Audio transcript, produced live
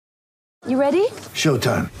You ready?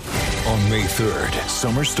 Showtime. On May 3rd,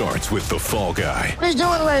 summer starts with The Fall Guy. Let's do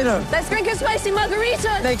it later. Let's drink a spicy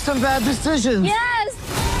margarita. Make some bad decisions. Yes!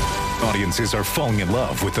 Audiences are falling in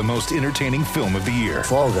love with the most entertaining film of the year.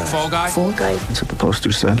 Fall Guy. Fall Guy? Fall guy. That's what the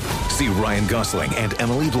poster said. See Ryan Gosling and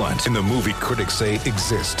Emily Blunt in the movie critics say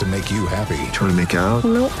exists to make you happy. Trying to make it out?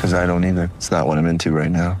 Nope. Because I don't either. It's not what I'm into right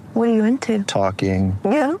now. What are you into? Talking.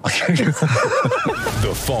 Yeah.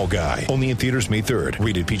 The Fall Guy. Only in theaters May 3rd.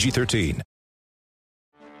 Rated PG-13.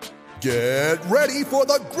 Get ready for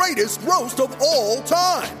the greatest roast of all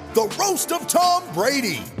time. The Roast of Tom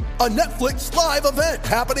Brady. A Netflix live event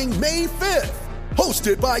happening May 5th.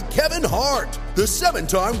 Hosted by Kevin Hart. The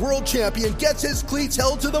 7-time world champion gets his cleats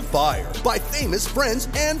held to the fire by famous friends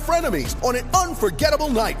and frenemies on an unforgettable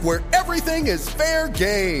night where everything is fair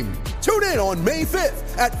game. Tune in on May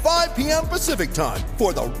 5th at 5 p.m. Pacific time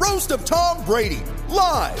for the Roast of Tom Brady.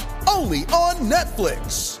 Live only on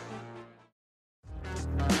Netflix.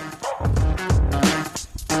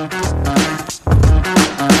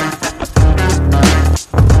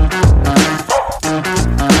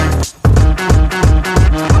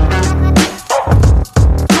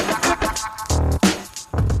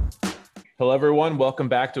 Hello, everyone. Welcome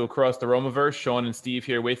back to Across the Romaverse. Sean and Steve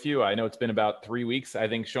here with you. I know it's been about 3 weeks, I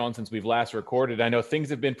think, Sean, since we've last recorded. I know things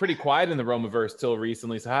have been pretty quiet in the Romaverse till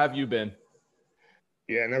recently. So how have you been?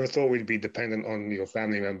 Yeah, I never thought we'd be dependent on your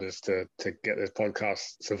family members to get this podcast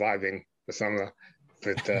surviving the summer,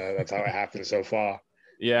 but that's how it happened so far.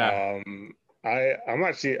 Yeah.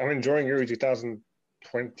 I'm enjoying Euro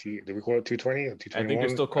 2020. Did we call it 220 or 221? I think you're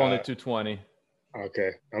still calling it 220.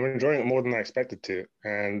 Okay. I'm enjoying it more than I expected to.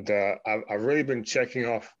 And I've really been checking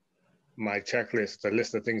off my checklist, the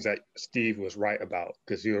list of things that Steve was right about,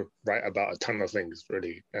 because you're right about a ton of things,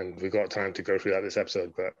 really. And we've got time to go through that this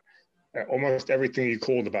episode. But almost everything you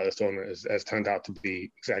called about this tournament has turned out to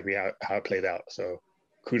be exactly how it played out. So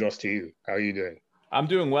kudos to you. How are you doing? I'm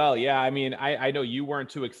doing well. Yeah. I mean, I know you weren't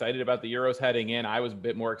too excited about the Euros heading in. I was a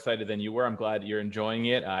bit more excited than you were. I'm glad you're enjoying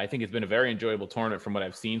it. I think it's been a very enjoyable tournament from what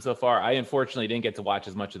I've seen so far. I unfortunately didn't get to watch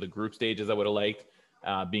as much of the group stage as I would have liked,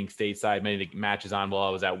 being stateside, many of the matches on while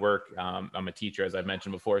I was at work. I'm a teacher, as I've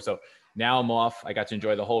mentioned before. So now I'm off. I got to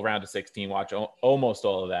enjoy the whole round of 16, watch almost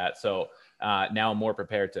all of that. So now I'm more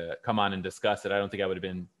prepared to come on and discuss it. I don't think I would have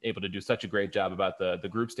been able to do such a great job about the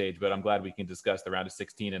group stage, but I'm glad we can discuss the round of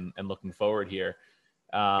 16 and looking forward here.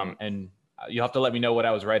 And you'll have to let me know what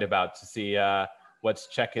I was right about to see what's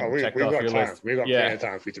checked off your list. We got plenty of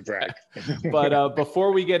time for you to brag. But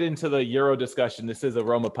before we get into the Euro discussion, this is a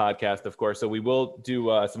Roma podcast, of course, so we will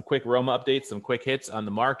do some quick Roma updates, some quick hits on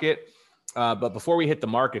the market. But before we hit the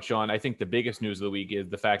market, Sean, I think the biggest news of the week is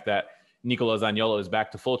the fact that Nicolo Zaniolo is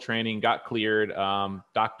back to full training, got cleared.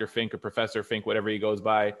 Dr. Fink or Professor Fink, whatever he goes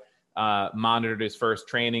by, monitored his first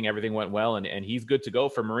training. Everything went well, and he's good to go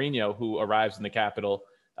for Mourinho, who arrives in the capital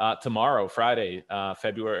tomorrow, Friday,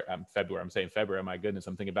 February. I'm saying February. My goodness,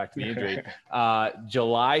 I'm thinking back to the injury.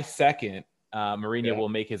 July 2nd, Mourinho will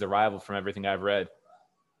make his arrival, from everything I've read,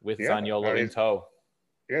 with Zaniolo in tow.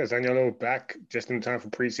 Yeah, Zaniolo back just in time for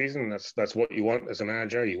preseason. That's what you want as a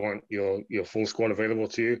manager. You want your full squad available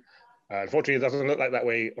to you. Unfortunately, it doesn't look like that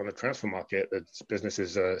way on the transfer market. The business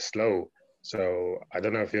is slow. So I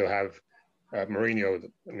don't know if he'll have Mourinho,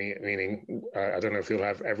 meaning I don't know if he'll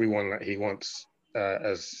have everyone that he wants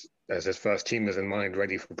as his first teamers in mind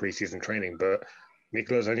ready for preseason training. But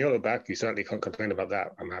Nicolo Zaniolo back, you certainly can't complain about that.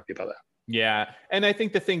 I'm happy about that. Yeah, and I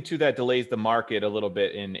think the thing, too, that delays the market a little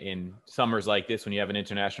bit in summers like this when you have an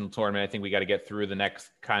international tournament, I think we got to get through the next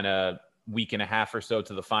kind of week and a half or so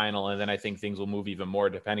to the final, and then I think things will move even more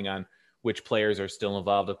depending on which players are still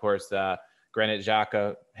involved. Of course, Granit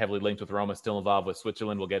Xhaka, heavily linked with Roma, still involved with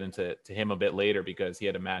Switzerland. We'll get into him a bit later because he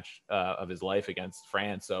had a match of his life against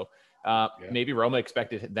France. So maybe Roma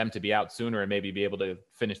expected them to be out sooner and maybe be able to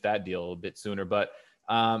finish that deal a bit sooner. But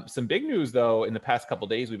some big news, though, in the past couple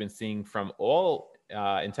of days, we've been seeing from all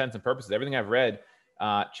intents and purposes, everything I've read,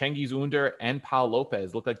 Cengiz Under and Paul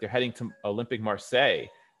Lopez look like they're heading to Olympique Marseille,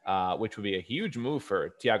 which would be a huge move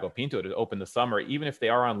for Thiago Pinto to open the summer, even if they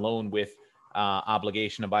are on loan with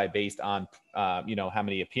obligation to buy based on, how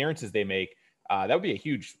many appearances they make. That would be a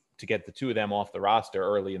huge to get the two of them off the roster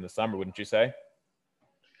early in the summer, wouldn't you say?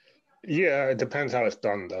 Yeah, it depends how it's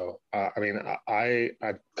done, though. I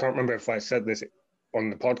can't remember if I said this on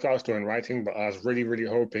the podcast or in writing, but I was really, really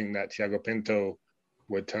hoping that Thiago Pinto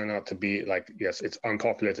would turn out to be like, yes, it's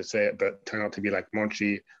unpopular to say it, but turn out to be like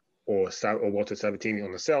Monchi or Walter Sabatini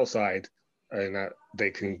on the sell side, and that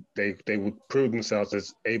they would prove themselves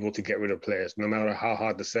as able to get rid of players, no matter how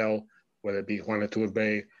hard to sell, whether it be Juan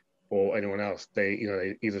Iturbe, or anyone else.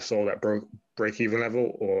 They either sold at break even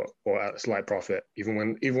level or at a slight profit, even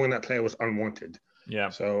when that player was unwanted. Yeah.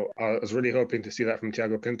 So I was really hoping to see that from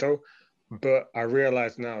Thiago Pinto, but I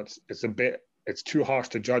realize now it's too harsh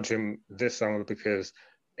to judge him this summer because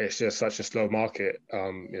it's just such a slow market.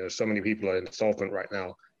 So many people are insolvent right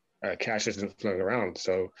now. Cash isn't flowing around.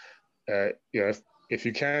 So, if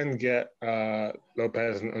you can get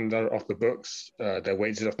Lopez and Under off the books, their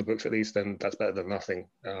wages off the books at least, then that's better than nothing.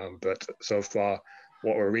 But so far,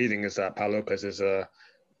 what we're reading is that Pau Lopez is a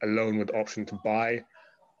loan with option to buy,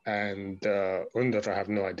 and Under, I have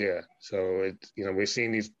no idea. So we've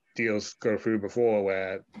seen these deals go through before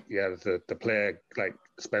where the player like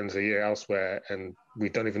spends a year elsewhere, and we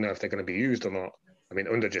don't even know if they're going to be used or not. I mean,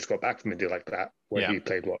 Under just got back from a deal like that where he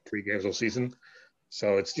played 3 games all season.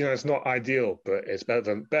 So it's it's not ideal, but it's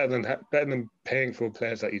better than paying for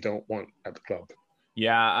players that you don't want at the club.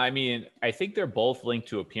 Yeah, I mean, I think they're both linked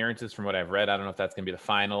to appearances from what I've read. I don't know if that's going to be the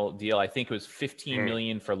final deal. I think it was 15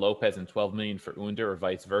 million for Lopez and 12 million for Under, or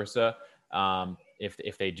vice versa.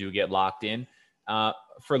 If they do get locked in.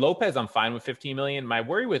 For Lopez, I'm fine with 15 million. My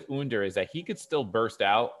worry with Under is that he could still burst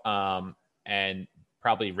out and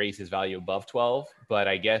probably raise his value above 12. But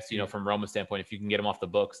I guess, from Roma's standpoint, if you can get him off the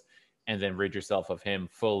books and then rid yourself of him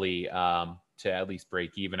fully to at least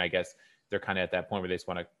break even, I guess they're kind of at that point where they just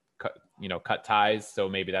want to cut ties. So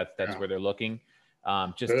maybe that's where they're looking,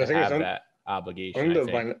 just to have that obligation.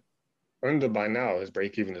 Under by now, his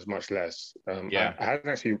break even is much less. I hadn't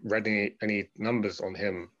actually read any numbers on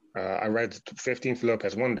him. I read 15 for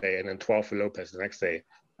Lopez one day and then 12 for Lopez the next day.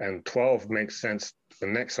 And 12 makes sense for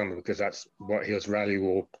next summer because that's what his value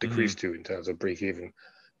will decrease to in terms of break even.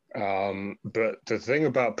 But the thing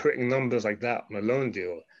about putting numbers like that on a loan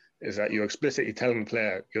deal is that you explicitly tell the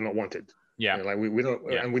player you're not wanted. Yeah. We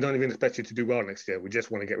don't, and we don't even expect you to do well next year. We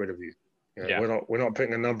just want to get rid of you. We're not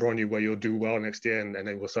putting a number on you where you'll do well next year and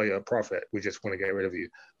then we'll sell you a profit. We just want to get rid of you.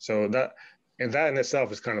 So that in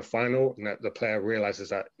itself is kind of final, and that the player realizes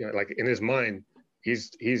that in his mind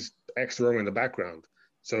he's ex-Roma in the background.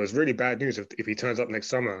 So it's really bad news if he turns up next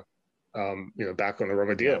summer, back on the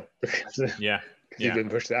Roma deal. He's been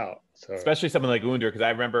pushed out. So. Especially someone like Under, because I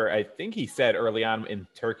remember, I think he said early on in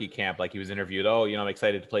Turkey camp, like he was interviewed, I'm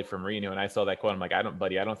excited to play for Mourinho. And I saw that quote. I'm like, I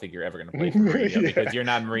don't think you're ever going to play for Mourinho because you're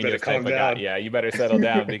not Mourinho's type of guy. Yeah, you better settle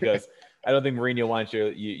down because I don't think Mourinho wants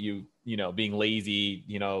you being lazy,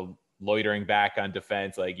 loitering back on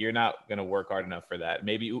defense. Like you're not going to work hard enough for that.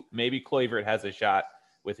 Maybe Kluivert has a shot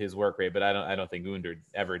with his work rate, but I don't think Under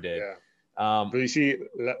ever did. Yeah. But you see,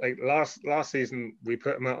 like last season, we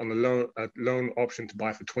put him out on the loan option to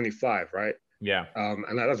buy for 25, right? Yeah.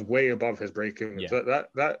 And that's way above his break-even. Yeah. So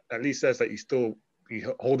that at least says that you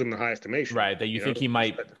hold him in the high estimation. Right, that you think he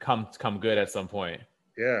might come good at some point.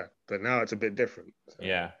 Yeah, but now it's a bit different. So.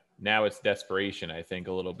 Yeah, now it's desperation, I think,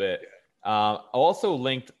 a little bit. Also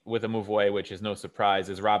linked with a move away, which is no surprise,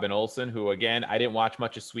 is Robin Olsen, who, again, I didn't watch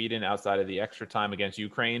much of Sweden outside of the extra time against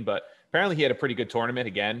Ukraine, but apparently he had a pretty good tournament.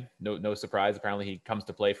 Again, no surprise. Apparently he comes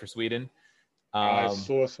to play for Sweden. I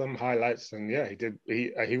saw some highlights, and he did.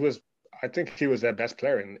 He was. I think he was their best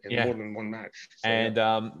player in more than one match. So, and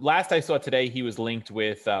last I saw today, he was linked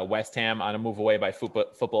with West Ham on a move away by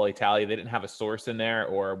Football Italia. They didn't have a source in there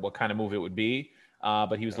or what kind of move it would be.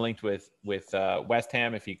 But he was linked with West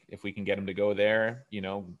Ham. If we can get him to go there,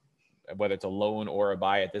 whether it's a loan or a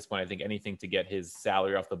buy at this point, I think anything to get his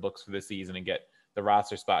salary off the books for this season and get the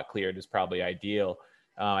roster spot cleared is probably ideal.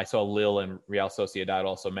 I saw Lille and Real Sociedad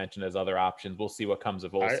also mentioned as other options. We'll see what comes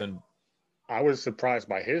of Olsen. I was surprised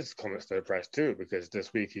by his comments to the press too, because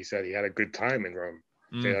this week he said he had a good time in Rome.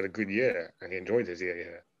 He had a good year and he enjoyed his year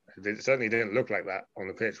here. It certainly didn't look like that on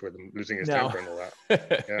the pitch with him losing his temper and all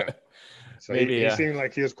that. Yeah. So he seemed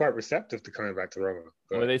like he was quite receptive to coming back to Roma.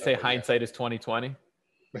 But they say hindsight is 20/20.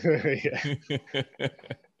 Yeah.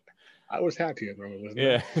 I was happy in Roma,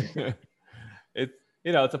 wasn't it?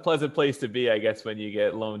 It's a pleasant place to be, I guess, when you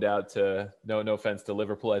get loaned out to, no offense to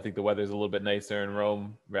Liverpool. I think the weather's a little bit nicer in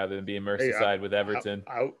Rome rather than being Merseyside with Everton.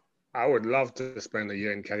 I would love to spend a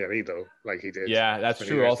year in Cagliari, though, like he did. Yeah, that's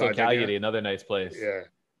true. Also, Cagliari, another nice place.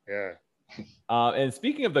 Yeah. And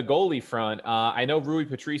speaking of the goalie front, I know Rui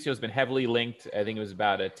Patricio has been heavily linked. I think it was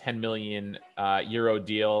about a 10 million euro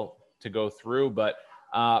deal to go through. But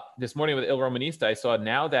this morning with Il Romanista, I saw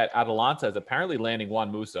now that Atalanta is apparently landing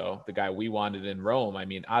Juan Musso, the guy we wanted in Rome. I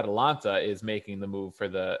mean, Atalanta is making the move for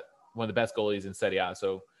one of the best goalies in Serie A.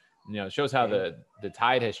 So, it shows how the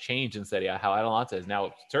tide has changed in Serie A, how Atalanta is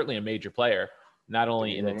now certainly a major player, not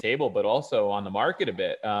only in the table, but also on the market a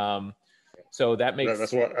bit. So that makes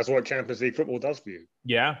that's what Champions League football does for you.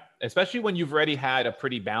 Yeah, especially when you've already had a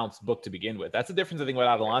pretty balanced book to begin with. That's the difference I think with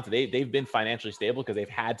Atalanta. They've been financially stable because they've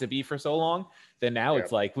had to be for so long. Then now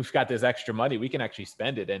it's like we've got this extra money, we can actually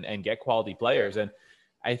spend it and get quality players. And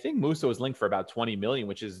I think Musso is linked for about 20 million,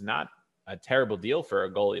 which is not a terrible deal for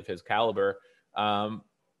a goalie of his caliber.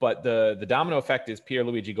 But the domino effect is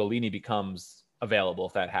Pierluigi Golini becomes available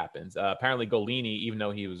if that happens. Apparently Golini, even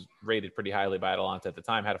though he was rated pretty highly by Atalanta at the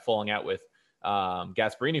time, had a falling out with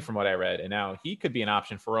Gasperini from what I read, and now he could be an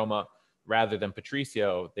option for Roma rather than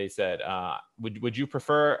Patricio. They said, would you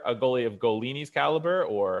prefer a goalie of Golini's caliber,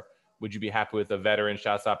 or would you be happy with a veteran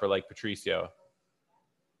shot stopper like Patricio?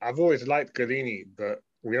 I've always liked Golini, but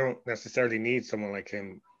we don't necessarily need someone like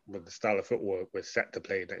him with the style of football we're set to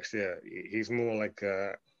play next year. He's more like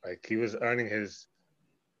he was earning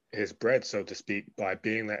his bread, so to speak, by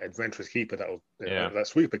being that adventurous keeper that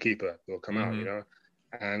sweeper keeper will come out, you know.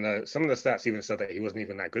 And some of the stats even said that he wasn't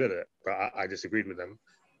even that good at it, but I disagreed with them.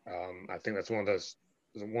 I think that's one of those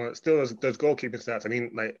goalkeeping stats. I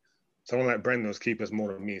mean, like someone like Brendan knows keepers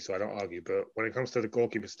more than me, so I don't argue. But when it comes to the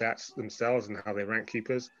goalkeeper stats themselves and how they rank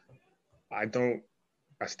keepers,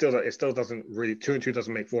 it still doesn't really, 2 and 2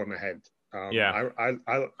 doesn't make 4 in my head.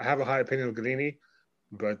 I have a high opinion of Golini,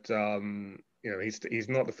 but you know, he's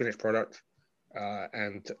not the finished product,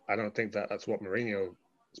 and I don't think that's what Mourinho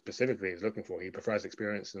specifically is looking for. He prefers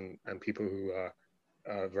experience and people who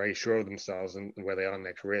are very sure of themselves and where they are in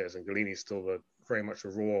their careers. And Golini's still very much a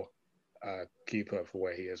raw keeper for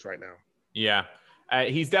where he is right now. Yeah.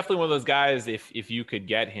 He's definitely one of those guys, if you could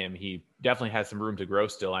get him, he definitely has some room to grow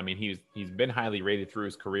still. I mean, he's been highly rated through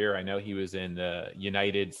his career. I know he was in the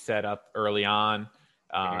United setup early on.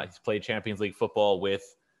 He's played Champions League football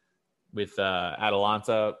with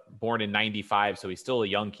Atalanta, born in 95. So he's still a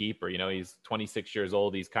young keeper. You know, he's 26 years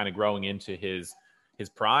old. He's kind of growing into his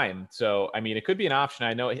prime. So, I mean, it could be an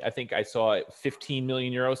option. I think I saw 15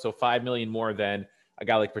 million euros. So 5 million more than a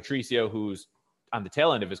guy like Patricio, who's on the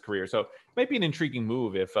tail end of his career. So it might be an intriguing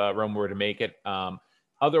move if Rome were to make it.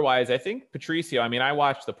 Otherwise, I think Patricio, I mean, I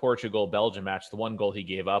watched the Portugal-Belgium match. The one goal he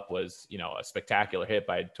gave up was, you know, a spectacular hit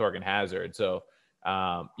by Torgan Hazard. So,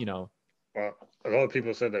 you know, well, a lot of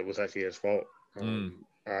people said that it was actually his fault. I'm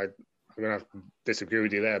going to have to disagree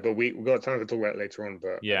with you there, but we've got time to talk about it later on.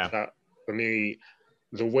 But that, for me,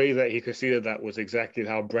 the way that he conceded that was exactly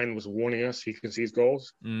how Bren was warning us he concedes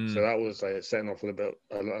goals. So that was like setting off with an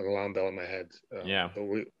alarm bell in my head. But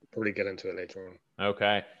we'll probably get into it later on.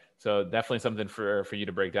 Okay. So definitely something for you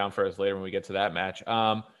to break down for us later when we get to that match.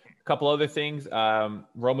 A couple other things.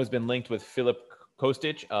 Roma's been linked with Filip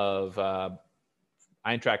Kostic of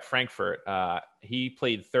Eintracht Frankfurt. He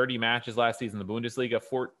played 30 matches last season in the Bundesliga.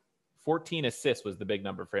 14 assists was the big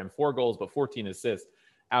number for him. 4 goals, but 14 assists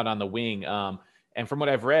out on the wing. And from what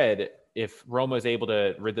I've read, if Roma is able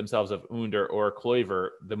to rid themselves of Under or Kluivert,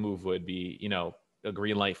 the move would be, you know, a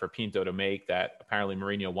green light for Pinto to make that. Apparently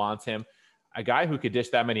Mourinho wants him. A guy who could dish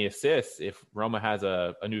that many assists, if Roma has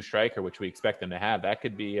a new striker, which we expect them to have, that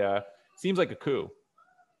could be, seems like a coup.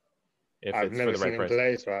 If I've it's never for the right seen him price.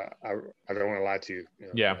 play, so I don't want to lie to you. You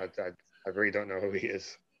know, Yeah. I really don't know who he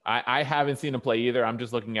is. I haven't seen him play either. I'm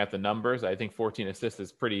just looking at the numbers. I think 14 assists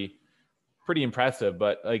is pretty impressive.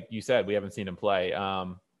 But like you said, we haven't seen him play.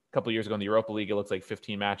 A couple of years ago in the Europa League, it looks like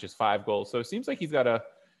 15 matches, 5 goals. So it seems like he's got a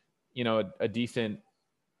decent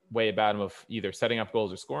way about him of either setting up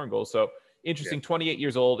goals or scoring goals. So interesting. Yeah. 28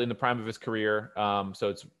 years old in the prime of his career. So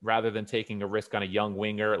it's rather than taking a risk on a young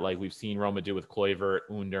winger like we've seen Roma do with Kluivert,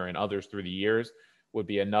 Under, and others through the years, would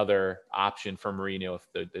be another option for Mourinho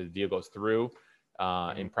if the deal goes through.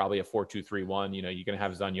 In probably a 4-2-3-1. You know, you're going to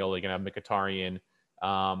have Zaniolo, you're going to have Mkhitaryan.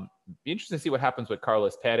 Be interesting to see what happens with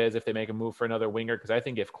Carlos Perez if they make a move for another winger, because I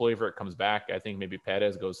think if Kluivert comes back, I think maybe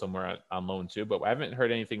Perez goes somewhere on loan too. But I haven't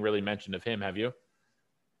heard anything really mentioned of him. Have you?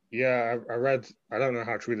 Yeah, I read, I don't know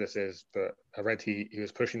how true this is, but I read he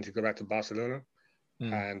was pushing to go back to Barcelona.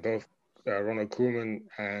 And both Ronald Koeman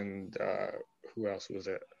and who else was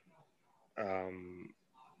it?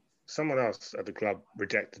 Someone else at the club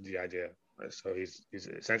rejected the idea. So he's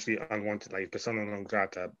essentially unwanted, like persona non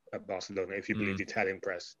grata at Barcelona, if you believe the Italian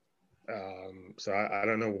press. So I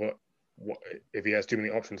don't know what if he has too many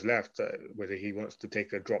options left, whether he wants to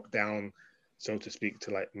take a drop down, so to speak, to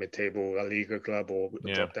like mid-table La Liga club, or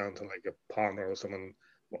drop down to like a Parma or someone.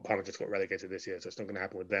 Well, Parma just got relegated this year, so it's not going to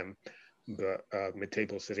happen with them. But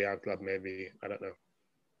mid-table Serie A club, maybe, I don't know.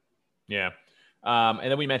 Yeah. And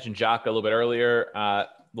then we mentioned Xhaka a little bit earlier.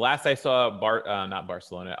 Last I saw, not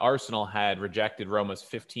Barcelona, Arsenal had rejected Roma's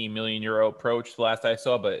 15 million euro approach the last I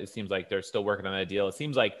saw, but it seems like they're still working on that deal. It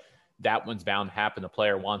seems like that one's bound to happen. The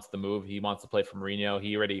player wants the move. He wants to play for Mourinho.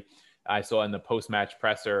 He already I saw in the post-match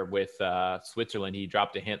presser with Switzerland, he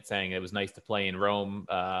dropped a hint saying it was nice to play in Rome.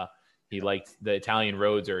 He liked the Italian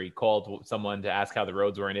roads, or he called someone to ask how the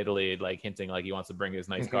roads were in Italy, like hinting like he wants to bring his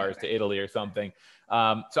nice cars to Italy or something.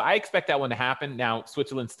 So I expect that one to happen. Now,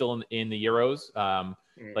 Switzerland's still in the Euros,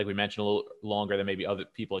 like we mentioned, a little longer than maybe other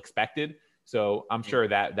people expected. So I'm sure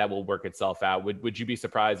that will work itself out. Would you be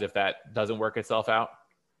surprised if that doesn't work itself out?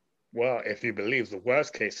 Well, if you believe the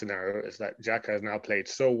worst case scenario is that Xhaka has now played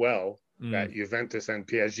so well that Juventus and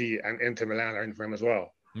PSG and Inter Milan are in for him as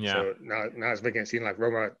well. Yeah. So now it's making it seem like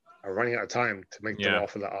Roma are running out of time to make the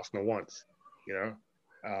offer that Arsenal wants.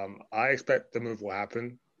 I expect the move will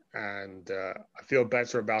happen, and I feel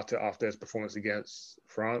better about it after his performance against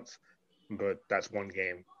France. But that's one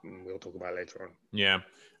game, and we'll talk about it later on. Yeah.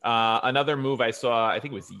 Another move I saw, I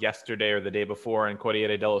think it was yesterday or the day before in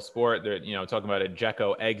Corriere dello Sport. They're talking about a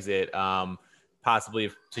Dzeko exit,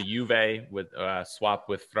 possibly to Juve with swap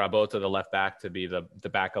with Frabotta, the left back, to be the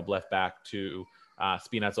backup left back to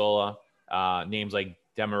Spinazzola. Names like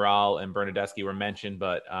Demiral and Bernardeschi were mentioned,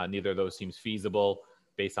 but neither of those seems feasible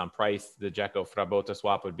based on price. The Dzeko Frabotta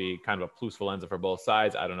swap would be kind of a plusvalenza for both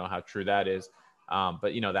sides. I don't know how true that is.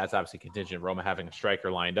 But that's obviously contingent Roma having a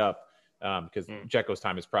striker lined up, because Dzeko's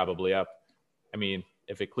time is probably up. I mean,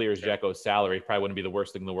 if it clears Dzeko's salary, it probably wouldn't be the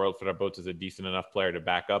worst thing in the world. Frabotta's a decent enough player to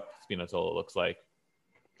back up Spinazzola, looks like.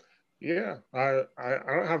 Yeah, I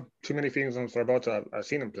don't have too many feelings on Frabotta. I've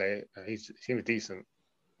seen him play. He seems decent.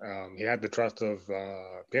 He had the trust of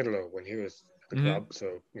Pirlo when he was at the club,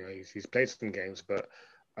 so he's played some games. But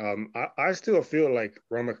I still feel like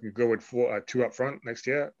Roma could go with 2 up front next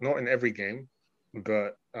year. Not in every game,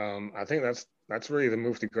 but I think that's really the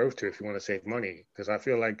move to go to if you want to save money. Because I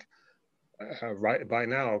feel like right by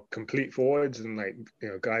now, complete forwards and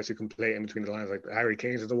guys who can play in between the lines, like the Harry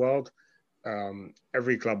Kanes of the world.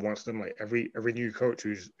 Every club wants them. Like every new coach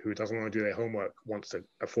who doesn't want to do their homework wants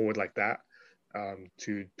a forward like that.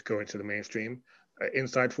 To go into the mainstream.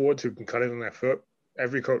 Inside forwards who can cut it on their foot,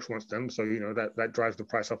 every coach wants them, so that drives the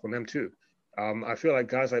price up on them too. I feel like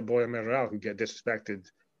guys like Boya Mayoral, who get disrespected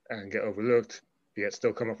and get overlooked, yet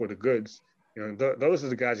still come up with the goods, those are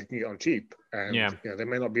the guys you can get on cheap. And they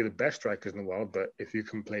may not be the best strikers in the world, but if you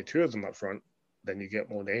can play 2 of them up front, then you get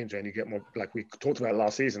more danger and you get more, like we talked about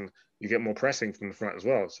last season, you get more pressing from the front as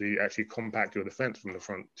well, so you actually compact your defense from the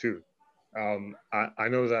front too. I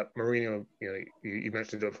know that Mourinho, you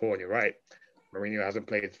mentioned it before, and you're right. Mourinho hasn't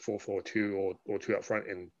played 4-4-2 or 2 up front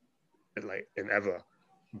in ever.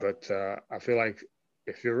 But I feel like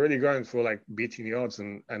if you're really going for beating the odds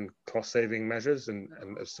and cost saving measures and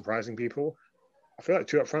surprising people, I feel like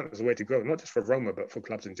 2 up front is the way to go. Not just for Roma, but for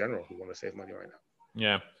clubs in general who want to save money right now.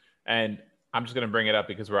 Yeah, and I'm just going to bring it up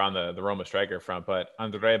because we're on the Roma striker front, but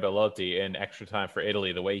Andrea Belotti in extra time for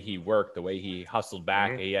Italy, the way he worked, the way he hustled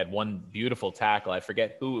back, he had one beautiful tackle. I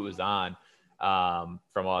forget who it was on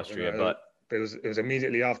from Austria, but it was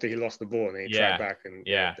immediately after he lost the ball and he tracked back and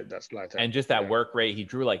did that slide tackle. And just that work rate, he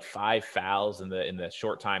drew 5 fouls in the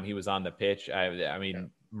short time he was on the pitch. I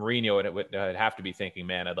mean, Mourinho would have to be thinking,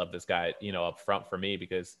 man, I'd love this guy, up front for me,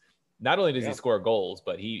 because not only does he score goals,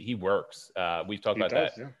 but he works. We've talked about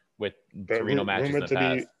that. Yeah. With Torino matches in the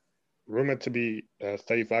past. Rumored to be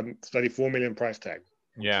 34 million price tag.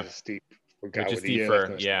 Yeah. Which is steep.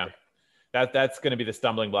 That's going to be the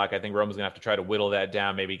stumbling block. I think Rome's going to have to try to whittle that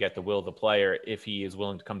down, maybe get the will of the player if he is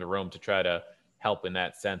willing to come to Rome to try to help in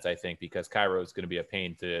that sense, I think, because Cairo is going to be a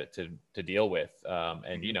pain to deal with.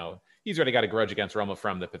 And, he's already got a grudge against Roma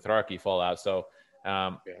from the Petrarchi fallout. So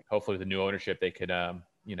hopefully with the new ownership, they could,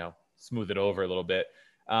 smooth it over a little bit.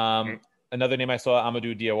 Another name I saw,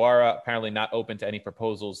 Amadou Diawara, apparently not open to any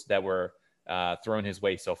proposals that were thrown his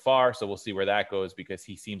way so far. So we'll see where that goes, because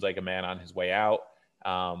he seems like a man on his way out.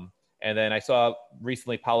 And then I saw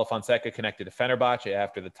recently Paulo Fonseca connected to Fenerbahce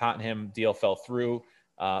after the Tottenham deal fell through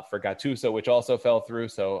for Gattuso, which also fell through.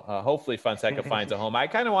 So hopefully Fonseca finds a home. I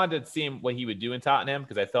kind of wanted to see what he would do in Tottenham,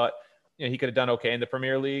 because I thought he could have done okay in the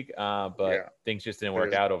Premier League, but things just didn't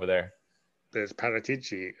work out over there. There's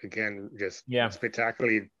Paratici, again, just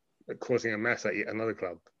spectacularly causing a mess at another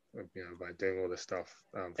club, by doing all this stuff.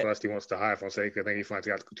 First he wants to hire Fonseca, then he finds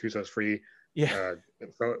out Gattuso's free,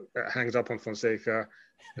 hangs up on Fonseca,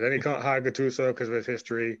 and then he can't hire Gattuso because of his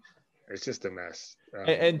history. It's just a mess.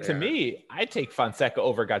 To me, I take Fonseca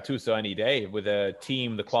over Gattuso any day with a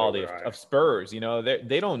team the quality of Spurs.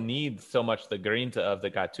 They don't need so much the grinta of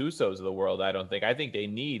the Gattusos of the world, I don't think. I think they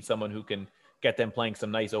need someone who can get them playing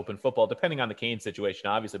some nice open football, depending on the Kane situation,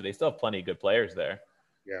 obviously, but they still have plenty of good players there.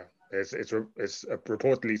 Yeah. It's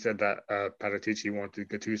reportedly said that Paratici wanted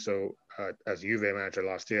Gattuso as Juve manager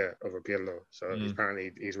last year over Pirlo. So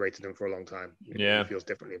apparently he's rated him for a long time. Yeah. He feels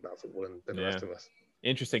differently about football than the rest of us.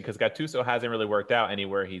 Interesting, because Gattuso hasn't really worked out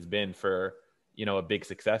anywhere he's been for, a big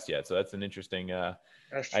success yet. So that's an interesting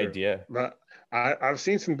idea. But I've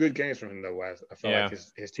seen some good games from him though, Wes. I feel like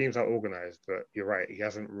his teams are organized, but you're right. He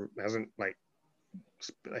hasn't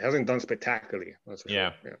done spectacularly. That's for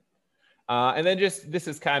sure. Yeah. And then this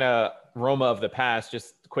is kind of Roma of the past.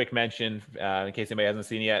 Just quick mention in case anybody hasn't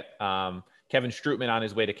seen yet. Kevin Strootman on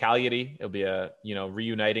his way to Cagliari. It'll be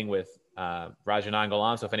reuniting with Rajan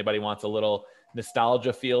Angolan. So if anybody wants a little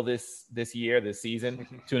nostalgia feel this season,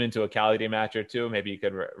 tune into a Cagliari match or two. Maybe you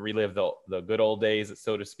could relive the good old days,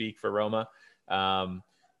 so to speak, for Roma.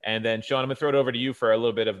 And then Sean, I'm gonna throw it over to you for a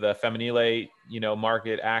little bit of the Femminile,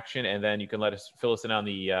 market action, and then you can fill us in on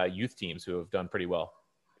the youth teams who have done pretty well.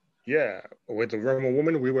 Yeah, with the Roma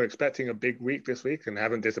women, we were expecting a big week this week and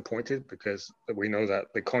haven't disappointed, because we know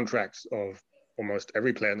that the contracts of almost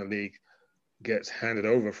every player in the league gets handed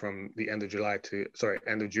over from the end of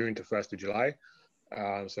June to 1st of July.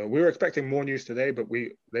 So we were expecting more news today, but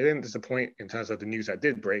they didn't disappoint in terms of the news that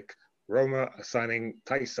did break. Roma are signing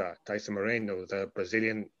Taissa Moreno, the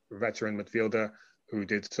Brazilian veteran midfielder who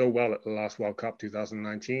did so well at the last World Cup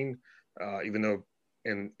 2019, even though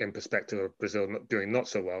in perspective of Brazil doing not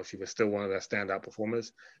so well, she was still one of their standout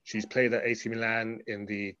performers. She's played at AC Milan in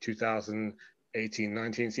the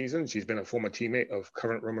 2018-19 season. She's been a former teammate of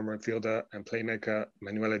current Roma midfielder and playmaker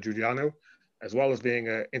Manuela Giuliano, as well as being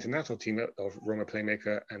an international teammate of Roma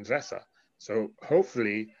playmaker Andressa. So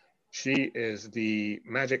hopefully she is the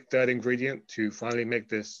magic third ingredient to finally make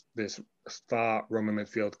this star Roma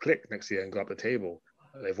midfield click next year and go up the table.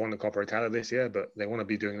 They've won the Coppa Italia this year, but they want to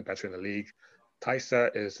be doing better in the league. Taissa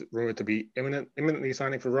is rumored to be imminently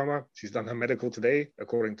signing for Roma. She's done her medical today,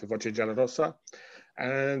 according to Voce Giallorossa.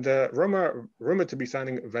 And Roma rumored to be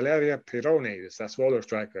signing Valeria Pirone, the Sassuolo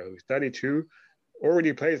striker, who's 32,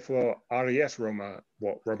 already played for RES Roma,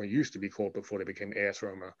 what Roma used to be called before they became AS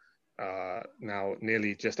Roma, now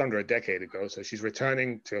nearly just under a decade ago. So she's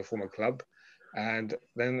returning to a former club. And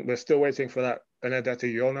then we're still waiting for that Benedetta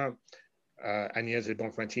Iona, Agnese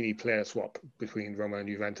Bonfantini player swap between Roma and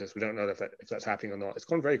Juventus. We don't know if that's happening or not. It's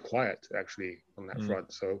gone very quiet, actually, on that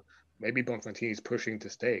front. So maybe Bonfantini is pushing to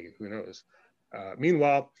stay. Who knows?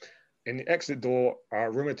 Meanwhile, in the exit door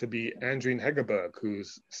are rumored to be Andrine Hegerberg,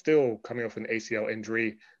 who's still coming off an ACL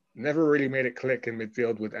injury. Never really made it click in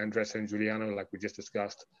midfield with Andressa and Giuliano, like we just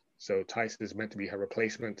discussed. So Taissa is meant to be her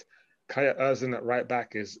replacement. Kaya Erzen at right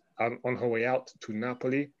back is on her way out to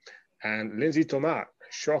Napoli. And Lindsay Thomas,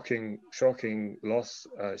 shocking loss.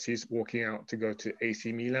 She's walking out to go to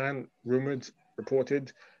AC Milan,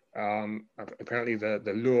 reported. Apparently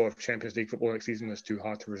the lure of Champions League football next season was too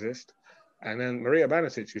hard to resist. And then Maria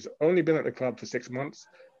Banisic, who's only been at the club for 6 months.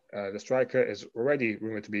 The striker is already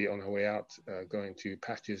rumored to be on her way out, going to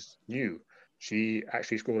pastures new. She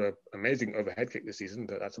actually scored an amazing overhead kick this season,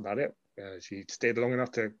 but that's about it. She stayed long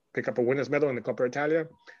enough to pick up a winner's medal in the Coppa Italia,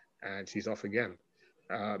 and she's off again.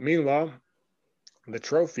 Meanwhile, the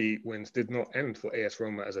trophy wins did not end for AS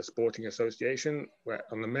Roma as a sporting association, where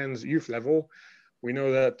on the men's youth level, we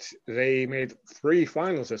know that they made 3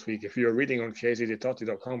 finals this week. If you're reading on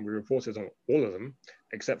chiesitetotti.com, we reported on all of them,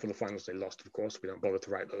 except for the finals they lost, of course. We don't bother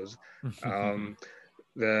to write those.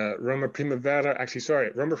 The Roma Primavera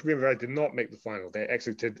did not make the final. They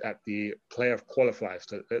exited at the playoff qualifiers.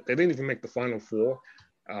 So they didn't even make the final 4.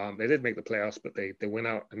 They did make the playoffs, but they went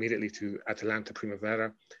out immediately to Atalanta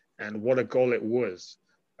Primavera. And what a goal it was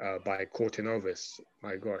by Cortinovis.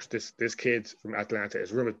 My gosh, this kid from Atalanta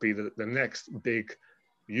is rumored to be the next big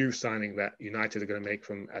youth signing that United are going to make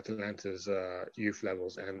from Atalanta's youth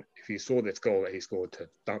levels. And if you saw this goal that he scored to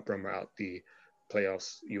dump Roma out the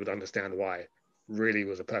playoffs, you would understand why. Really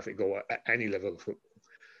was a perfect goal at any level of football.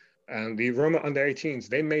 And the Roma under-18s,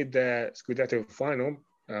 they made their Scudetto final,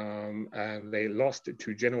 and they lost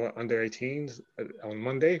to Genoa under-18s on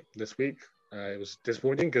Monday this week. It was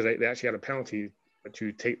disappointing because they actually had a penalty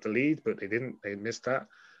to take the lead, but they didn't. They missed that.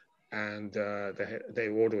 And they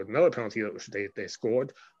ordered another penalty which they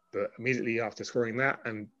scored. But immediately after scoring that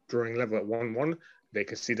and drawing level at 1-1, they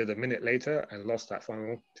conceded a minute later and lost that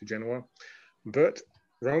final to Genoa. But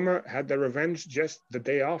Roma had their revenge just the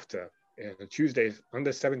day after, in Tuesday's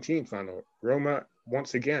under-17 final. Roma,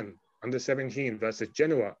 once again, under-17 versus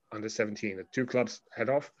Genoa under-17. The 2 clubs head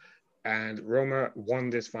off, and Roma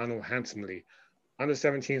won this final handsomely.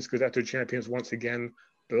 Under-17 Scudetto champions once again.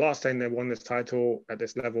 The last time they won this title at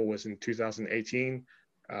this level was in 2018.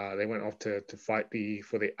 They went off to fight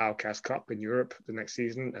for the Outcast Cup in Europe the next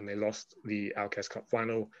season, and they lost the Outcast Cup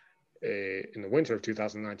final in the winter of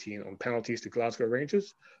 2019 on penalties to Glasgow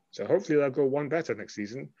Rangers. So hopefully they'll go one better next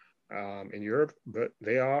season in Europe. But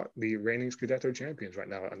they are the reigning Scudetto champions right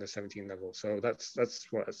now at under 17 level. So that's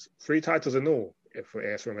 3 titles in all for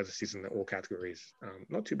AS Roma this season in all categories.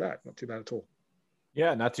 Not too bad at all.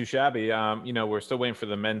 Yeah, not too shabby. We're still waiting for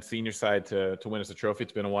the men's senior side to win us a trophy.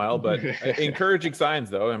 It's been a while, but encouraging signs,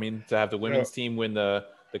 though. I mean, to have the women's team win the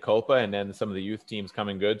Copa and then some of the youth teams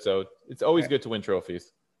coming good. So it's always good to win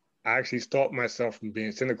trophies. I actually stopped myself from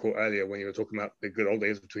being cynical earlier when you were talking about the good old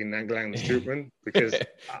days between Nangolan and Stuurtman, because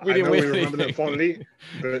I know we remember them fondly,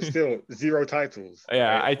 but still 0 titles.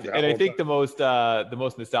 Yeah, right? I think the most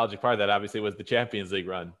nostalgic part of that obviously was the Champions League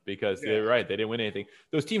run, because they're right, they didn't win anything.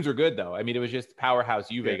 Those teams were good though. I mean, it was just powerhouse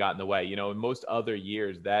Juve got in the way. In most other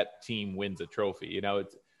years, that team wins a trophy.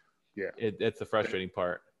 It's the frustrating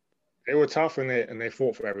part. They were tough and they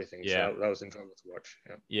fought for everything. Yeah, so that was enjoyable to watch.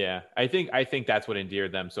 Yeah. I think that's what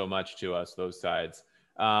endeared them so much to us, those sides.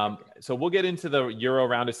 So we'll get into the Euro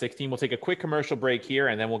round of 16. We'll take a quick commercial break here,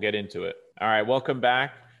 and then we'll get into it. All right, welcome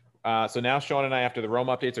back. So now Sean and I, after the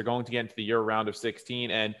Roma updates, are going to get into the Euro round of 16.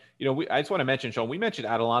 And I just want to mention, Sean, we mentioned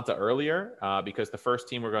Atalanta earlier because the first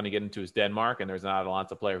team we're going to get into is Denmark, and there's an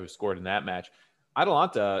Atalanta player who scored in that match.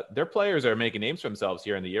 Atalanta, their players are making names for themselves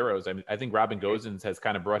here in the Euros. I mean, I think Robin Gosens has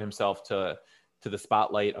kind of brought himself to the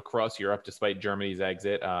spotlight across Europe despite Germany's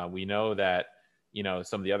exit. We know that,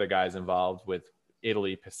 some of the other guys involved with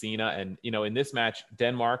Italy, Pessina, and, in this match,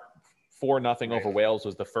 Denmark 4-0 over Wales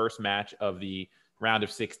was the first match of the round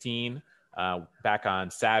of 16 back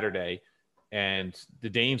on Saturday. And the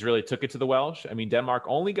Danes really took it to the Welsh. I mean, Denmark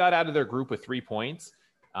only got out of their group with 3 points.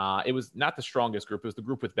 It was not the strongest group. It was the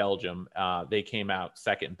group with Belgium. They came out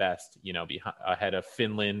second best, ahead of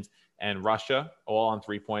Finland and Russia, all on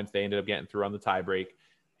 3 points. They ended up getting through on the tiebreak.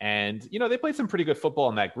 And, they played some pretty good football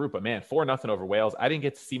in that group. But, man, 4-0 over Wales. I didn't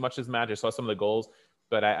get to see much of this match. I saw some of the goals.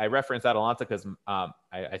 But I referenced Atalanta because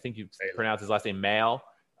I think you pronounced his last name, Mail,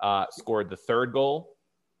 scored the 3rd goal.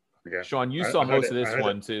 Yeah. Sean, you saw most of this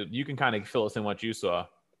one, so you can kind of fill us in what you saw.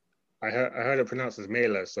 I heard it pronounced as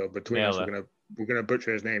Mela, so between us, we're gonna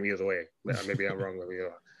butcher his name either way. Maybe I'm wrong over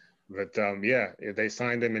here, but they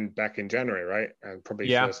signed him back in January, right? And probably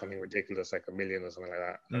for something ridiculous like $1 million or something like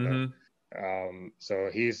that. Mm-hmm. So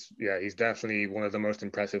he's definitely one of the most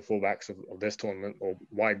impressive fullbacks of this tournament, or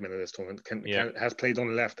widemen of this tournament. Has played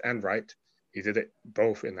on left and right. He did it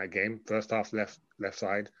both in that game. First half left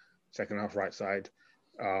side, second half right side,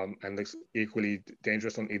 and looks equally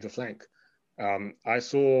dangerous on either flank. I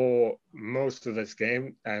saw most of this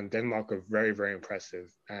game, and Denmark are very, very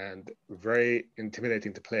impressive and very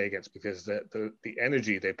intimidating to play against, because the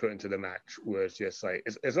energy they put into the match was just like,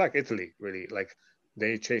 it's like Italy, really. Like,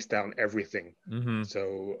 they chase down everything. Mm-hmm.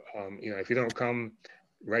 So, if you don't come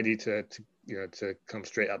ready to come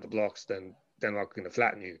straight out the blocks, then Denmark are going to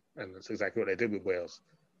flatten you. And that's exactly what they did with Wales.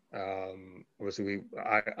 Obviously,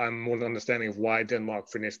 I'm more understanding of why Denmark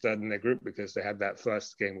finished 3rd in their group, because they had that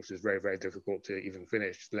first game, which was very, very difficult to even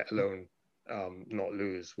finish, let alone not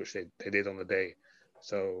lose, which they did on the day.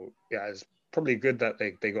 So it's probably good that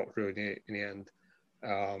they got through in the end,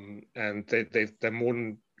 and they're more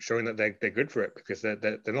than showing that they're good for it, because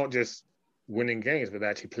they're not just winning games, but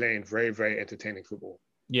they're actually playing very, very entertaining football.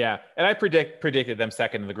 Yeah, and I predicted them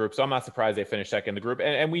second in the group, so I'm not surprised they finished second in the group.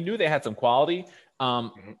 And we knew they had some quality.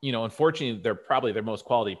 Unfortunately, they're probably their most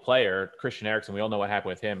quality player, Christian Eriksen. We all know what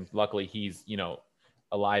happened with him. Luckily, he's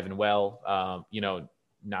alive and well.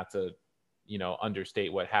 Not to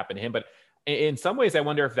understate what happened to him, but in some ways, I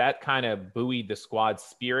wonder if that kind of buoyed the squad's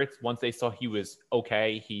spirits once they saw he was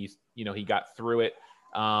okay. He got through it.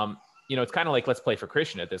 It's kind of like, let's play for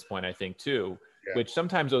Christian at this point, I think too. Yeah. Which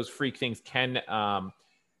sometimes those freak things can.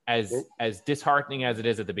 As disheartening as it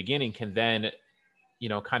is at the beginning, can then,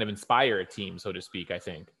 kind of inspire a team, so to speak, I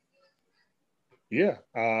think. Yeah.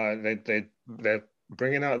 They're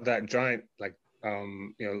bringing out that giant,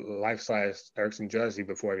 life-size Eriksen jersey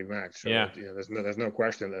before every match. So, there's no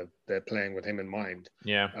question that they're playing with him in mind.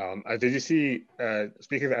 Yeah. Did you see,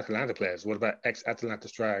 speaking of Atalanta players, what about ex-Atalanta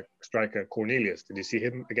striker Cornelius? Did you see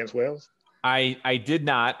him against Wales? I did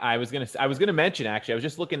not. I was gonna mention, actually, I was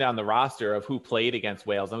just looking down the roster of who played against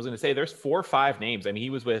Wales. I was gonna say there's 4 or 5 names. I mean, he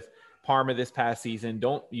was with Parma this past season.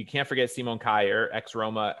 You can't forget Simon Kjaer,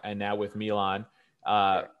 ex-Roma, and now with Milan.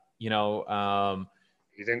 Stricker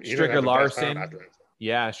Larsen.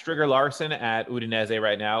 Stricker Larsen at Udinese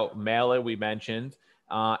right now. Mele, we mentioned.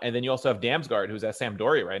 And then you also have Damsgaard, who's at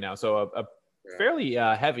Sampdoria right now. So a fairly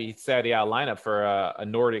heavy Serie A lineup for a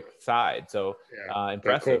Nordic side. So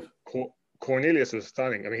impressive. Cornelius was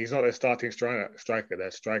stunning. I mean, he's not a starting striker.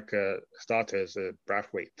 Their starter is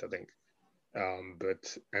Brathwaite, I think.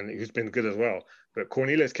 And he's been good as well. But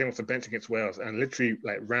Cornelius came off the bench against Wales and literally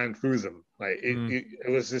like ran through them. Like it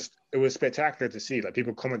was spectacular to see. Like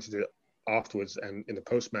people commented it afterwards and in the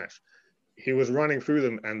post match. He was running through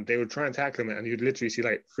them and they would try and tackle him, and you'd literally see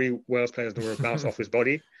like 3 Wales players that were bounce off his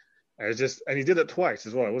body. And he did it twice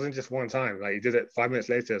as well. It wasn't just one time. Like he did it 5 minutes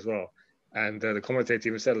later as well. And the commentator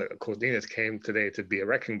even said, like, Cornelius came today to be a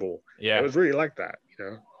wrecking ball. Yeah, it was really like that, you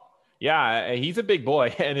know. Yeah, he's a big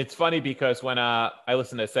boy, and it's funny because when I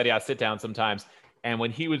listen to Serie A Sit Down sometimes, and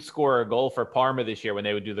when he would score a goal for Parma this year, when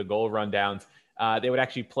they would do the goal rundowns, they would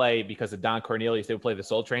actually play, because of Don Cornelius, they would play the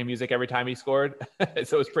Soul Train music every time he scored.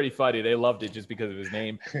 So it was pretty funny. They loved it just because of his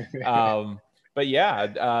name. But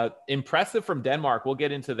yeah, impressive from Denmark. We'll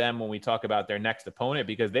get into them when we talk about their next opponent,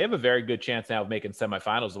 because they have a very good chance now of making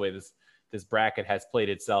semifinals the way this bracket has played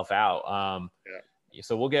itself out.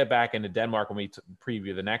 So we'll get back into Denmark when we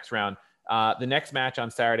preview the next round. The next match on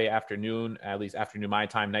Saturday afternoon, at least afternoon my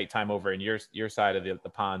time, nighttime over in your side of the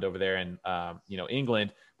pond over there in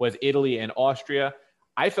England, was Italy and Austria.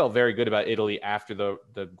 I felt very good about Italy after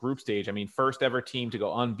the group stage. I mean, first ever team to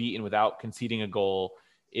go unbeaten without conceding a goal.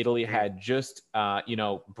 Italy had just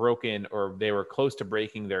broken, or they were close to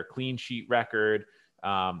breaking, their clean sheet record,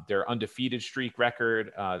 their undefeated streak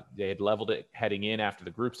record. They had leveled it heading in after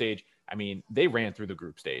the group stage. I mean, they ran through the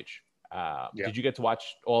group stage. Did you get to watch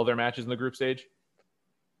all their matches in the group stage?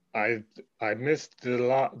 I missed the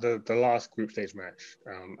last group stage match.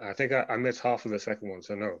 I think I missed half of the second one.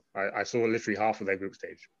 So no, I saw literally half of their group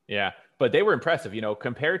stage. Yeah, but they were impressive,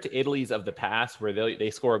 compared to Italy's of the past, where they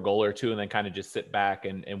score a goal or two and then kind of just sit back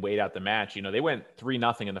and wait out the match. They went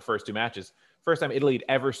 3-0 in the first 2 matches. First time Italy had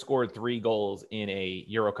ever scored 3 goals in a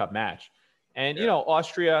Euro Cup match. And,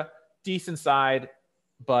 Austria, decent side,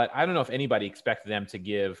 but I don't know if anybody expected them to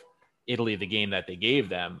give Italy the game that they gave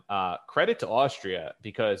them. Credit to Austria,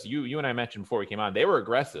 because you and I mentioned before we came on, they were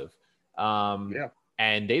aggressive. And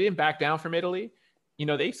they didn't back down from Italy.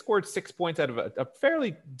 They scored 6 points out of a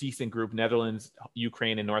fairly decent group: Netherlands,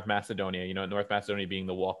 Ukraine, and North Macedonia. North Macedonia being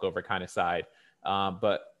the walkover kind of side.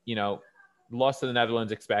 But lost to the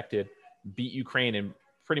Netherlands expected, beat Ukraine in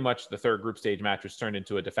pretty much the third group stage match, which turned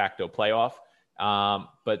into a de facto playoff.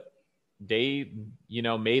 But they,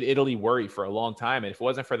 made Italy worry for a long time. And if it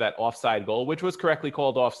wasn't for that offside goal, which was correctly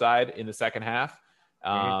called offside in the second half,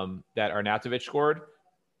 that Arnautovic scored,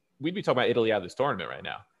 we'd be talking about Italy out of this tournament right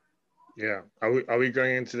now. Yeah. Are we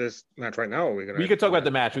going into this match right now? Or we could talk about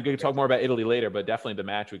the match. We could talk more about Italy later, but definitely the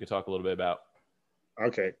match we could talk a little bit about.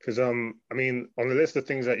 Okay, because I mean, on the list of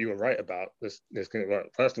things that you were right about,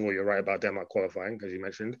 first of all, you're right about Denmark qualifying, because you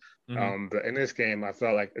mentioned. But in this game, I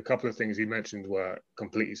felt like a couple of things you mentioned were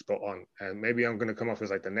completely spot on. And maybe I'm going to come off as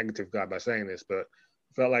like the negative guy by saying this, but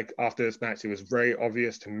I felt like after this match, it was very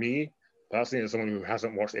obvious to me, personally, as someone who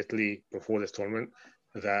hasn't watched Italy before this tournament,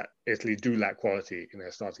 that Italy do lack quality in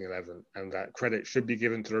their starting 11, and that credit should be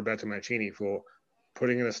given to Roberto Mancini for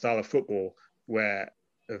putting in a style of football where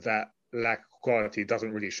that lack of quality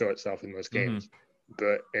doesn't really show itself in most games.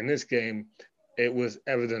 But in this game, it was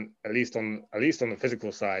evident, at least on the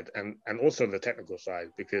physical side and also the technical side,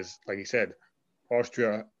 because like you said,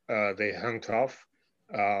 Austria, they hung tough.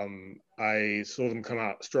 I saw them come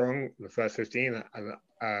out strong in the first 15,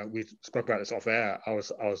 and we spoke about this off air. I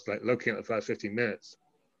was like looking at the first 15 minutes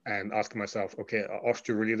and asking myself, okay, are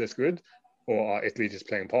Austria really this good, or are Italy just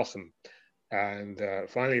playing possum? And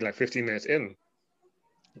finally, like 15 minutes in,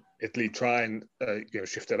 Italy try and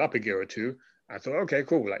shift it up a gear or two. I thought, okay,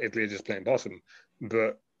 cool, like Italy are just playing possum.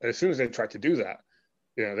 But as soon as they tried to do that,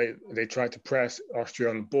 they tried to press Austria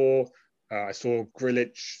on the ball. I saw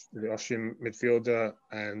Grilic, the Austrian midfielder,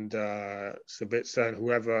 and Sabitzer and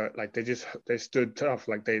whoever, like they stood tough,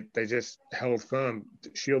 like they just held firm,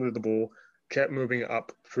 shielded the ball, kept moving it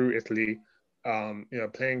up through Italy,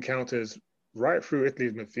 playing counters right through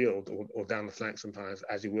Italy's midfield or down the flank sometimes,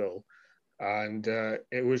 as you will. And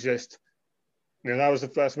it was just, that was the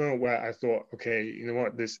first moment where I thought, okay, you know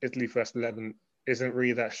what, this Italy first 11 isn't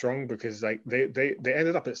really that strong, because like they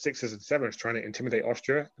ended up at 6s and 7s trying to intimidate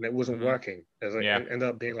Austria, and it wasn't working. It ended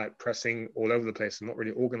up being like pressing all over the place and not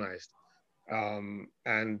really organized.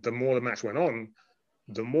 And the more the match went on,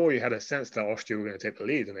 the more you had a sense that Austria were going to take the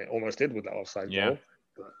lead, and they almost did with that offside goal,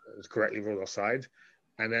 but it was correctly ruled offside.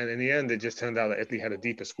 And then in the end, it just turned out that Italy had a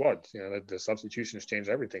deeper squad. The substitutions changed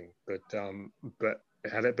everything. But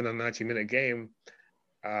had it been a 90-minute game,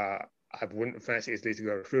 I wouldn't fancy Italy to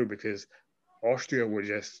go through, because Austria were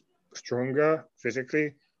just stronger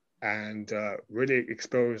physically and really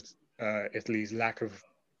exposed Italy's lack of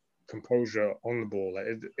composure on the ball. Like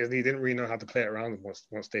Italy didn't really know how to play it around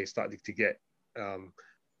once they started to get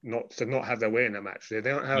not have their way in that match. They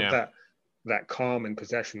don't have that calm and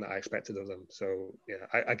possession that I expected of them. So yeah,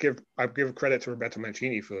 I give credit to Roberto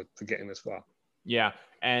Mancini for getting this far. Yeah,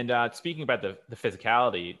 and speaking about the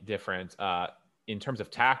physicality difference in terms of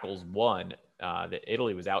tackles, that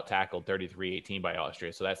Italy was out tackled 33-18 by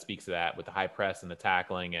Austria. So that speaks to that with the high press and the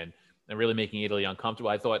tackling and really making Italy uncomfortable.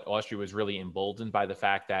 I thought Austria was really emboldened by the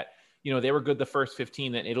fact that, they were good the first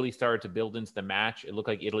 15, then Italy started to build into the match. It looked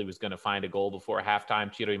like Italy was going to find a goal before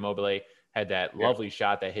halftime. Ciro Immobile had that lovely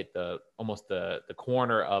shot that hit almost the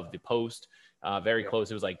corner of the post, very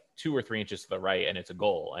close. It was like 2 or 3 inches to the right, and it's a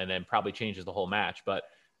goal, and then probably changes the whole match. But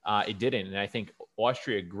it didn't. And I think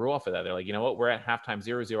Austria grew off of that. They're like, you know what? We're at halftime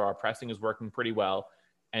 0-0. Our pressing is working pretty well.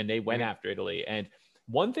 And they went after Italy. And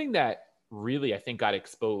one thing that really, I think, got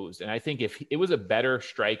exposed, and I think if it was a better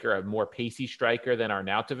striker, a more pacey striker than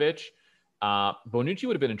Arnautovic, Bonucci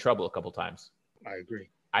would have been in trouble a couple times. I agree.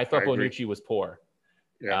 I thought Bonucci was poor.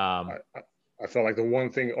 Yeah. I felt like the one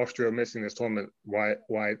thing Austria missing this tournament,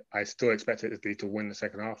 why I still expected Italy to win the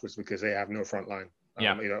second half, was because they have no front line.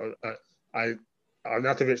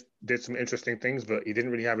 Arnautovic did some interesting things, but he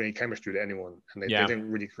didn't really have any chemistry with anyone, and they didn't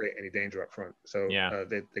really create any danger up front. So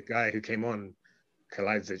the guy who came on,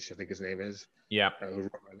 Kalajdzic, I think his name is, who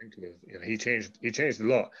wrote my link to it, he changed a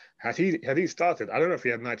lot. Had he started, I don't know if he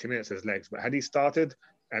had 90 minutes as legs, but had he started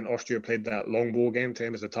and Austria played that long ball game to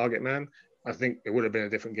him as a target man, I think it would have been a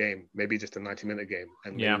different game, maybe just a 90-minute game,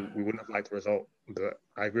 and we wouldn't have liked the result. But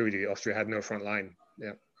I agree with you, Austria had no front line.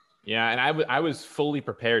 Yeah, and I was fully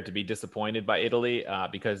prepared to be disappointed by Italy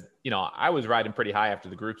because, I was riding pretty high after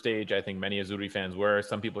the group stage. I think many Azzurri fans were.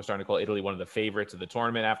 Some people are starting to call Italy one of the favorites of the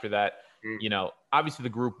tournament after that. Obviously the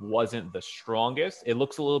group wasn't the strongest. It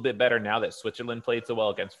looks a little bit better now that Switzerland played so well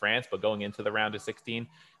against France, but going into the round of 16,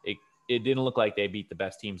 it didn't look like they beat the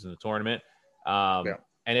best teams in the tournament.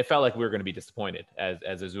 And it felt like we were going to be disappointed as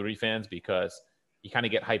Azzurri fans because you kind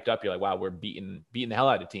of get hyped up. You're like, wow, we're beating the hell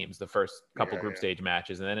out of teams the first couple group stage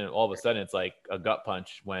matches. And then all of a sudden it's like a gut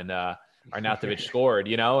punch when Arnautovic scored,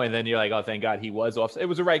 and then you're like, oh, thank God he was offside. It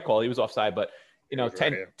was a right call. He was offside. But,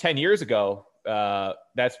 10 years ago,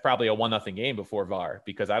 that's probably a 1-0 game before VAR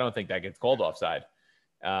because I don't think that gets called offside.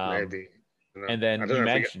 Maybe. And then I don't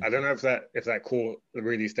know if that call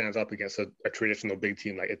really stands up against a traditional big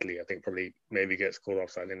team like Italy. I think maybe gets called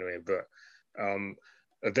offside anyway. But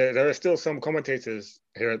there are still some commentators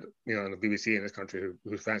here, on the BBC in this country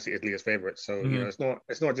who fancy Italy as favourites. So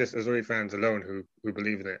it's not just Azzurri fans alone who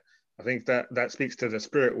believe in it. I think that speaks to the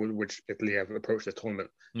spirit with which Italy have approached this tournament.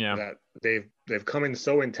 Yeah, that they've come in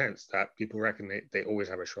so intense that people reckon they always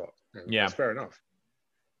have a shot. And that's fair enough.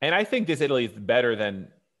 And I think this Italy is better than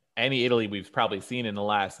any Italy we've probably seen in the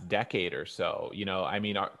last decade or so.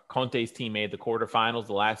 Conte's team made the quarterfinals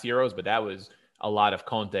the last Euros, but that was a lot of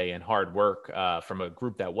Conte and hard work from a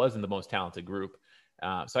group that wasn't the most talented group.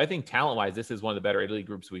 So I think talent-wise, this is one of the better Italy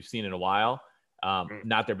groups we've seen in a while.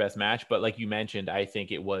 Not their best match, but like you mentioned, I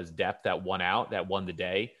think it was depth that won the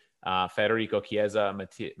day. Federico Chiesa,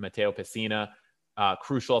 Matteo Pessina,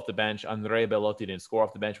 crucial off the bench. Andrea Bellotti didn't score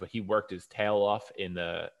off the bench, but he worked his tail off in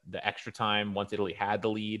the extra time once Italy had the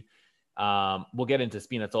lead. We'll get into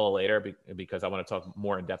Spinazzola later because I want to talk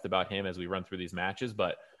more in depth about him as we run through these matches,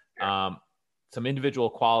 but some individual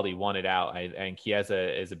quality won it out, and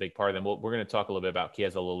Chiesa is a big part of them. We're going to talk a little bit about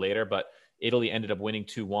Chiesa a little later, but Italy ended up winning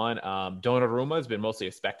 2-1. Donnarumma has been mostly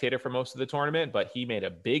a spectator for most of the tournament, but he made a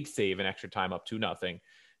big save in extra time up 2-0.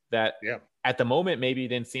 That at the moment maybe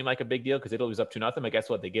didn't seem like a big deal because Italy was up 2-0. But guess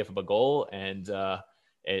what? They gave up a goal, and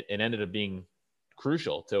it ended up being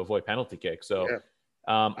crucial to avoid penalty kick. So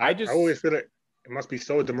I always feel it must be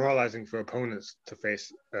so demoralizing for opponents to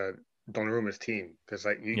face Donnarumma's team because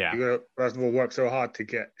you got to first of all work so hard to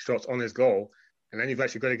get shots on his goal, and then you've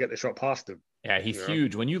actually got to get the shot past him. Yeah, he's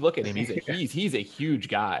huge. When you look at him, he's a huge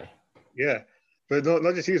guy. Yeah, but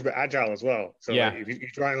not just huge, but agile as well. So if you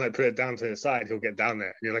try and put it down to his side, he'll get down there.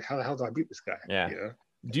 And you're like, how the hell do I beat this guy? Yeah.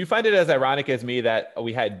 Do you find it as ironic as me that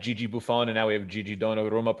we had Gigi Buffon and now we have Gigi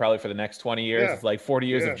Donnarumma probably for the next 20 years? Yeah. It's like 40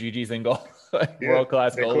 years of Gigi's in goal,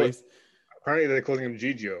 world-class goalies. Apparently they're calling him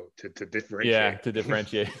Gigio to differentiate. Yeah, to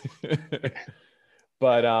differentiate.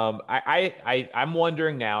 But I'm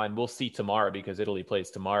wondering now, and we'll see tomorrow because Italy plays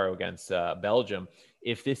tomorrow against Belgium,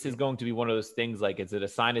 if this is going to be one of those things, like, is it a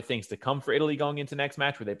sign of things to come for Italy going into next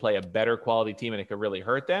match where they play a better quality team and it could really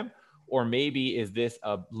hurt them? Or maybe is this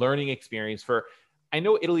a learning experience for, I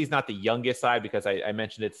know Italy's not the youngest side because I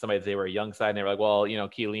mentioned it to somebody that they were a young side and they were like, well,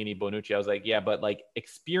 Chiellini, Bonucci. I was like, yeah, but like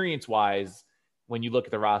experience-wise, when you look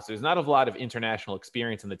at the roster, there's not a lot of international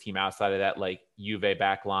experience in the team outside of that, like Juve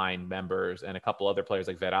backline members and a couple other players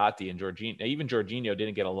like Verratti and Jorginho. Even Jorginho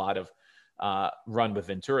didn't get a lot of run with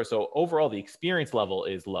Ventura. So overall, the experience level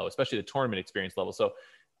is low, especially the tournament experience level. So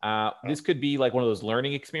this could be like one of those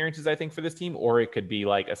learning experiences, I think, for this team, or it could be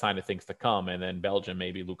like a sign of things to come. And then Belgium,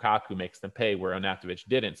 maybe Lukaku makes them pay where Onatovic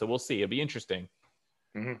didn't. So we'll see. It'll be interesting.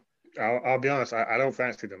 Mm-hmm. I'll be honest. I don't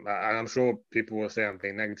fancy them. I'm sure people will say I'm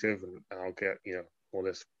being negative, and I'll get all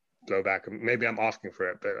this blowback. Maybe I'm asking for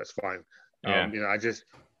it, but that's fine. Yeah.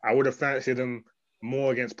 I would have fancied them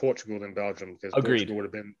more against Portugal than Belgium, because Agreed. Portugal would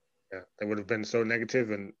have been they would have been so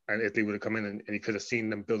negative, and Italy would have come in and you could have seen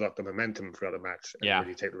them build up the momentum throughout the match and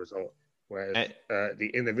really take the result. Whereas the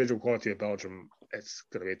individual quality of Belgium, it's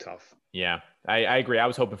going to be tough. Yeah, I agree. I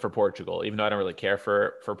was hoping for Portugal, even though I don't really care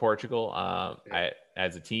for Portugal.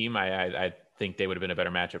 As a team, I think they would have been a better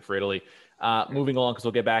matchup for Italy. Moving along, because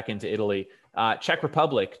we'll get back into Italy. Czech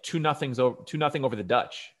Republic, 2-0 over the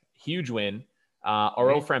Dutch. Huge win.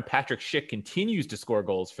 Our old friend Patrick Schick continues to score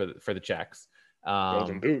goals for the Czechs.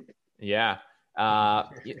 Golden boot. Yeah.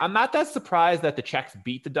 I'm not that surprised that the Czechs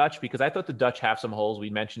beat the Dutch, because I thought the Dutch have some holes. We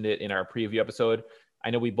mentioned it in our preview episode. I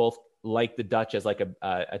know we both like the Dutch as like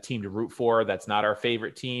a team to root for. That's not our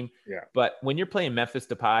favorite team. Yeah. But when you're playing Memphis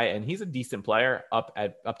Depay, and he's a decent player up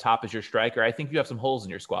top as your striker, I think you have some holes in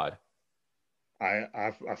your squad.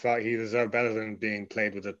 I felt he deserved better than being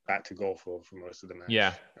played with a back to goal for most of the match.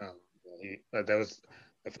 Yeah. There was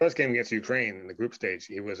the first game against Ukraine in the group stage.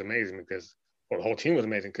 He was amazing because the whole team was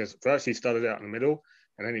amazing, because first he started out in the middle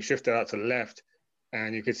and then he shifted out to the left.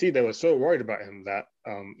 And you could see they were so worried about him that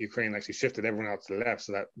Ukraine actually shifted everyone out to the left,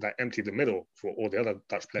 so that emptied the middle for all the other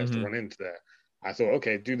Dutch players to run into there. I thought,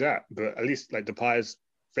 okay, do that. But at least like Depay's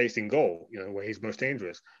facing goal, where he's most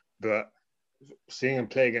dangerous. But seeing him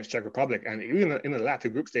play against Czech Republic, and even in the latter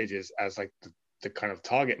group stages as like the kind of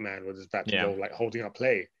target man with his back to goal, like holding up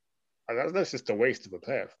play, that's just a waste of a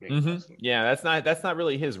player for me. Yeah, that's not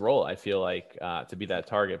really his role, I feel like, to be that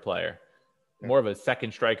target player. More of a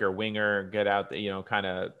second striker, winger, get out, kind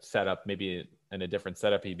of set up, maybe in a different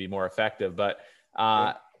setup, he'd be more effective. But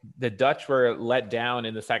the Dutch were let down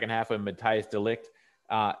in the second half when Matthijs de Ligt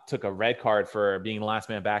took a red card for being the last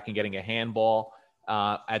man back and getting a handball.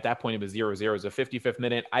 At that point, it was 0-0. It was a 55th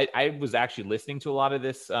minute. I was actually listening to a lot of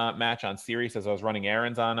this match on Sirius as I was running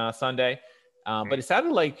errands on Sunday. But it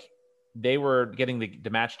sounded like they were getting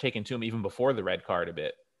the match taken to them even before the red card a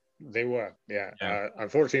bit. They were, yeah.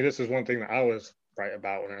 Unfortunately, this is one thing that I was right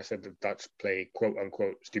about when I said the Dutch play "quote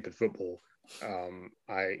unquote" stupid football.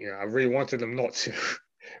 I really wanted them not to,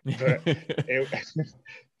 but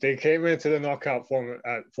they came into the knockout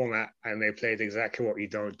format and they played exactly what you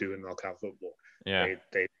don't do in knockout football. Yeah,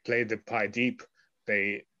 they played the pie deep.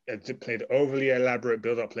 They played overly elaborate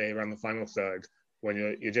build-up play around the final third. When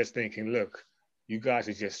you're just thinking, look, you guys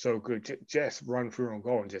are just so good. Just run through on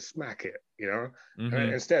goal and just smack it,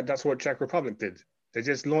 And instead, that's what Czech Republic did. They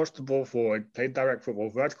just launched the ball forward, played direct football,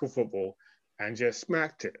 vertical football, and just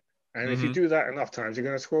smacked it. And if you do that enough times, you're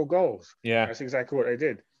going to score goals. Yeah. That's exactly what they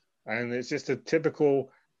did. And it's just a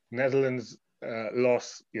typical Netherlands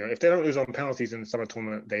loss. If they don't lose on penalties in the summer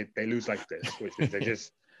tournament, they lose like this, which is they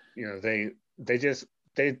just,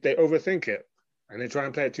 they overthink it and they try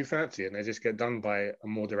and play it too fancy and they just get done by a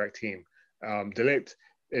more direct team. De Ligt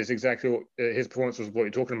is exactly what his performance was, what you're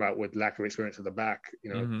talking about, with lack of experience at the back.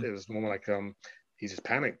 It was more like he just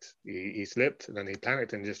panicked. He slipped and then he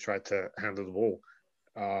panicked and just tried to handle the ball.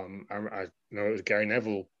 I know it was Gary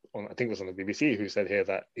Neville, I think it was on the BBC, who said here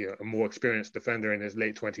that a more experienced defender in his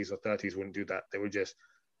late 20s or 30s wouldn't do that. They would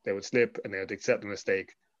slip and they would accept the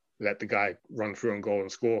mistake, let the guy run through and goal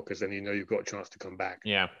and score, because then you've got a chance to come back.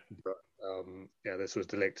 Yeah. But this was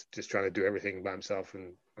De Ligt just trying to do everything by himself,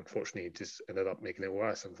 and unfortunately, he just ended up making it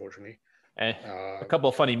worse. Unfortunately, a couple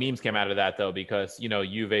of funny memes came out of that though, because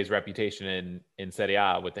Juve's reputation in Serie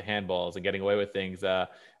A with the handballs and getting away with things. I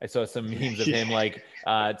saw some memes of him like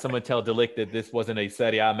someone tell De Ligt that this wasn't a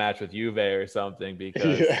Serie A match with Juve or something,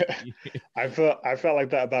 because I felt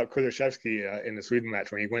like that about Kulusevski in the Sweden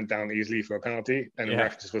match when he went down easily for a penalty and the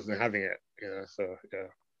ref just wasn't having it. So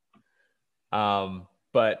yeah.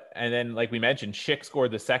 But and then, like we mentioned, Schick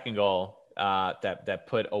scored the second goal that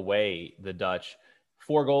put away the Dutch.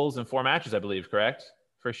 4 goals in 4 matches, I believe, correct,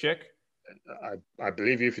 for Schick? I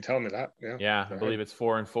believe you if you tell me that. Yeah, I believe it's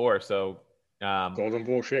 4 and 4. So golden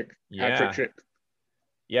ball Schick. Yeah. Schick.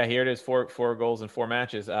 Yeah, here it is, 4 goals in 4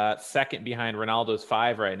 matches. Second behind Ronaldo's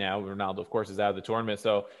 5 right now. Ronaldo, of course, is out of the tournament.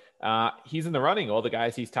 So he's in the running. All the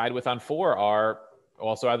guys he's tied with on 4 are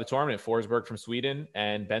also out of the tournament. Forsberg from Sweden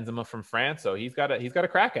and Benzema from France. So he's got a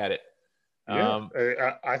crack at it.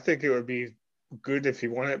 I think it would be good if he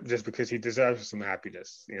won it, just because he deserves some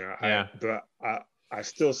happiness. Yeah. But I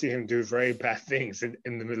still see him do very bad things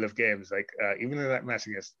in the middle of games. Like even in that match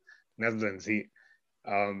against Netherlands, he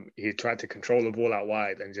tried to control the ball out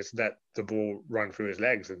wide and just let the ball run through his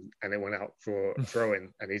legs, and it went out for a throw-in,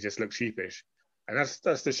 and he just looked sheepish. And that's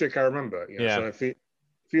the Schick I remember. Yeah. So if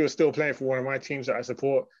he was still playing for one of my teams that I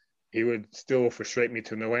support, he would still frustrate me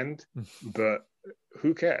to no end. But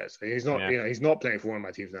who cares? He's not. He's not playing for one of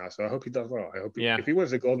my teams now. So I hope he does well. I hope if he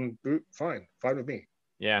wins the Golden Boot, fine with me.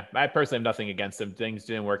 Yeah, I personally have nothing against him. Things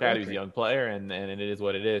didn't work out. He was a young player, and it is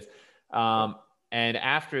what it is. And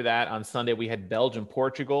after that, on Sunday, we had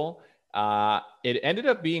Belgium-Portugal. It ended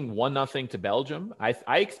up being 1-0 to Belgium.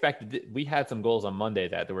 I expected we had some goals on Monday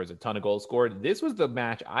that there was a ton of goals scored. This was the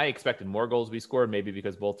match I expected more goals to be scored, maybe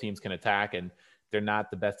because both teams can attack and they're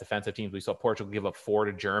not the best defensive teams. We saw Portugal give up 4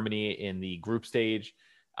 to Germany in the group stage.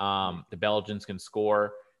 The Belgians can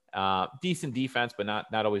score. Decent defense, but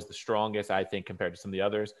not always the strongest, I think, compared to some of the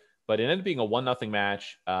others. But it ended up being a 1-0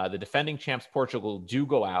 match. The defending champs, Portugal, do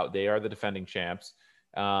go out. They are the defending champs.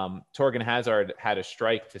 Torgan Hazard had a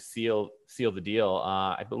strike to seal the deal.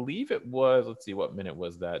 I believe it was, let's see, what minute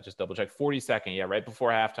was that? Just double check. 42nd. Yeah, right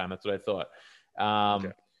before halftime. That's what I thought.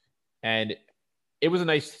 And it was a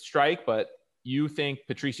nice strike, but you think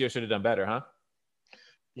Patricio should have done better, huh?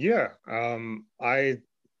 Yeah.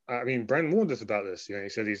 I mean, Brendan warned us about this. He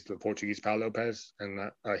said he's the Portuguese Paulo Lopez, and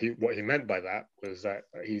that what he meant by that was that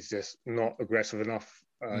he's just not aggressive enough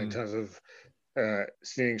in terms of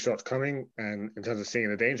seeing shots coming and in terms of seeing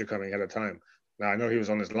the danger coming at a time. Now, I know he was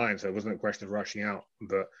on his line, so it wasn't a question of rushing out,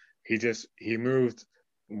 but he was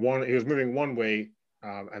moving one way,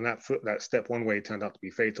 and that step one way turned out to be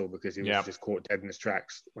fatal because he was just caught dead in his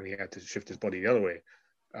tracks when he had to shift his body the other way.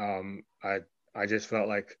 I just felt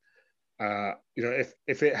like,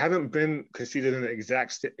 if it hadn't been conceded in the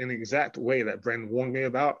exact way that Bren warned me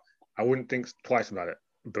about, I wouldn't think twice about it.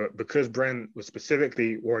 But because Bren was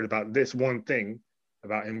specifically worried about this one thing,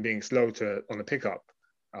 about him being slow on the pickup,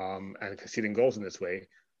 and conceding goals in this way,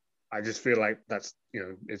 I just feel like that's,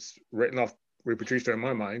 it's written off Rui Patricio in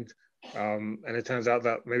my mind. And it turns out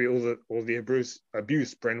that maybe all the abuse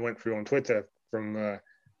Bren went through on Twitter from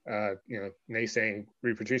naysaying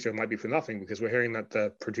Rui Patricio might be for nothing, because we're hearing that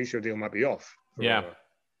the Patricio deal might be off.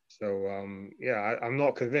 So I'm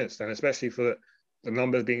not convinced, and especially for the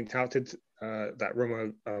numbers being touted, that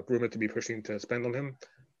rumor to be pushing to spend on him,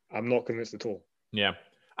 I'm not convinced at all. Yeah,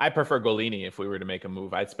 I prefer Golini. If we were to make a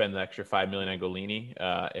move, I'd spend the extra $5 million on Golini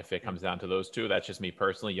if it comes down to those two. That's just me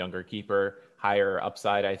personally. Younger keeper, higher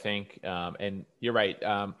upside, I think. And you're right.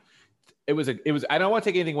 It was. I don't want to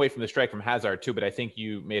take anything away from the strike from Hazard too, but I think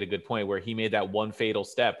you made a good point where he made that one fatal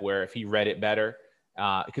step where if he read it better,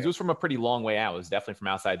 because it was from a pretty long way out. It was definitely from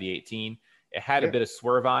outside the 18. It had a bit of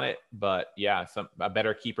swerve on it, but a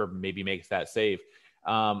better keeper maybe makes that save.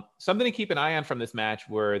 Something to keep an eye on from this match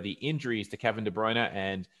were the injuries to Kevin De Bruyne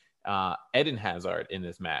and Eden Hazard in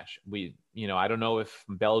this match. I don't know if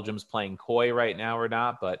Belgium's playing coy right now or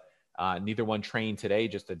not, but neither one trained today,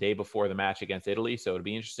 just the day before the match against Italy. So it'd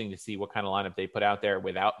be interesting to see what kind of lineup they put out there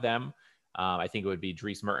without them. I think it would be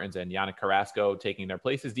Dries Mertens and Yannick Carrasco taking their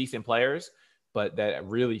places, decent players, but that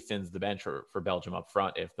really thins the bench for Belgium up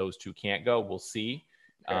front. If those two can't go, we'll see.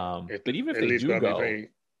 But even if they do go,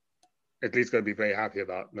 at least got to be very happy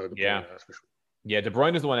about De Bruyne, that's for sure. Yeah, De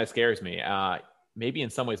Bruyne is the one that scares me. Maybe in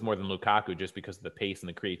some ways more than Lukaku, just because of the pace and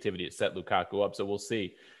the creativity to set Lukaku up. So we'll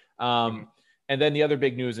see. And then the other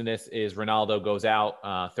big news in this is Ronaldo goes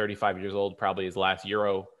out, 35 years old, probably his last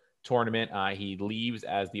Euro tournament. He leaves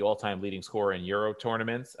as the all-time leading scorer in Euro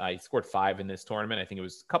tournaments. He scored 5 in this tournament. I think it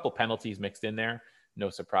was a couple penalties mixed in there.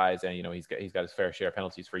 No surprise. And, he's got his fair share of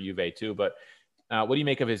penalties for Juve too. But what do you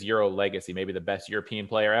make of his Euro legacy? Maybe the best European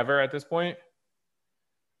player ever at this point?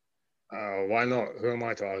 Why not? Who am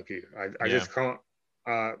I to argue? I just can't.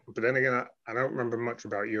 But then again, I don't remember much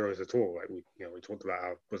about Euros at all. Like we talked about how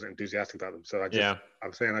I wasn't enthusiastic about them. So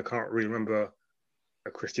I'm saying I can't really remember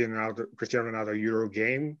a Cristiano Ronaldo Euro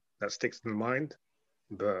game that sticks in the mind.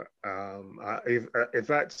 But if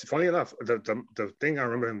that's funny enough, the thing I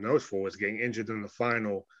remember him most for was getting injured in the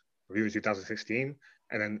final of Euro 2016,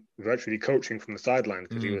 and then virtually coaching from the sideline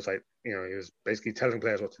because he was like, he was basically telling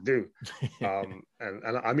players what to do.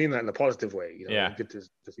 And I mean that in a positive way. Good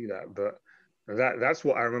to see that, but. That's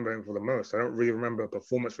what I remember him for the most. I don't really remember a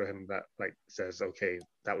performance for him that says, okay,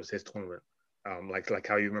 that was his tournament. Like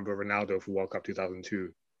how you remember Ronaldo for World Cup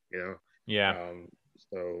 2002,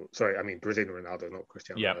 So sorry, I mean Brazilian Ronaldo, not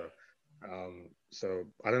Cristiano Ronaldo. So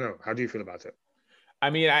I don't know. How do you feel about it?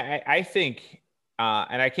 I mean, I think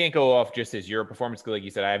And I can't go off just his Euro performance. Like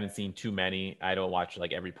you said, I haven't seen too many. I don't watch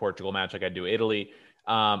like every Portugal match like I do Italy.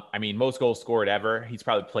 I mean, most goals scored ever. He's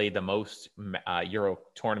probably played the most Euro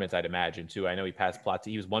tournaments, I'd imagine, too. I know he passed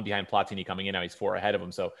Platini. He was one behind Platini coming in. Now he's 4 ahead of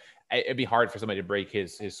him. So it'd be hard for somebody to break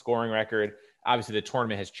his scoring record. Obviously, the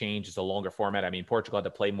tournament has changed. It's a longer format. I mean, Portugal had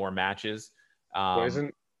to play more matches.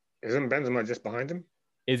 Isn't Benzema just behind him?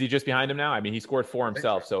 Is he just behind him now? I mean, he scored 4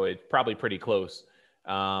 himself, so it's probably pretty close.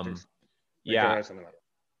 Yeah,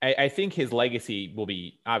 I think his legacy will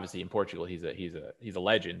be obviously in Portugal. He's a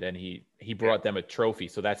legend, and he brought them a trophy,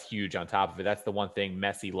 so that's huge. On top of it, that's the one thing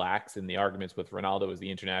Messi lacks in the arguments with Ronaldo is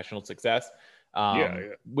the international success.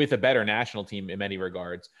 With a better national team in many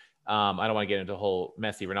regards. I don't want to get into a whole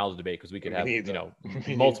Messi Ronaldo debate because we could have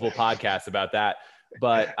multiple podcasts about that.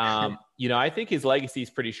 But I think his legacy is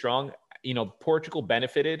pretty strong. Portugal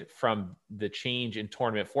benefited from the change in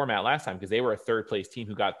tournament format last time because they were a third place team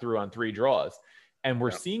who got through on 3 draws. And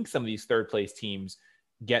we're seeing some of these third place teams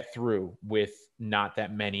get through with not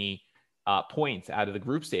that many points out of the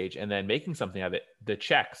group stage and then making something of it. The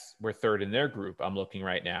Czechs were third in their group. I'm looking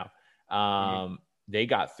right now. They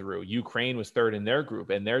got through. Ukraine was third in their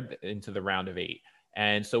group and they're into the round of 8.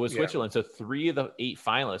 And so was Switzerland. So 3 of the 8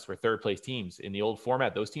 finalists were third place teams. In the old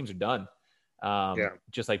format, those teams are done.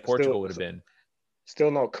 Just like Portugal would have been.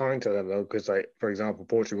 Still not kind to them though, because like for example,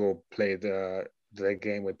 Portugal played their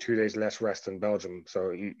game with 2 days less rest than Belgium,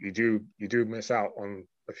 so you do miss out on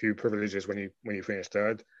a few privileges when you finish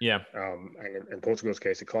third. And in Portugal's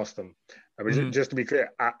case, it cost them. But just to be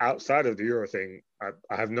clear, outside of the Euro thing,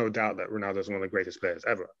 I have no doubt that Ronaldo is one of the greatest players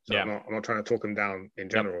ever. So I'm not trying to talk him down in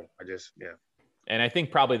general. I just And I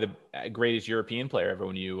think probably the greatest European player ever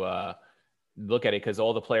when you look at it, because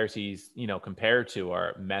all the players he's compared to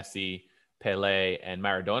are Messi, Pele, and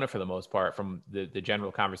Maradona for the most part from the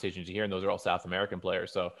general conversations you hear, and those are all South American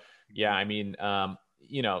players. So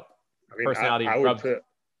personality.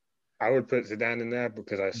 I would put Zidane in there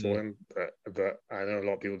because I saw him, but I know a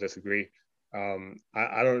lot of people disagree.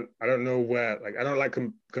 I don't know where, like, I don't like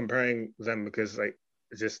comparing them because like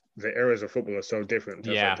it's just the eras of football are so different.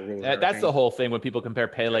 Like the rules that's the whole thing when people compare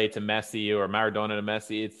Pele to Messi or Maradona to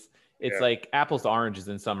Messi. It's like apples to oranges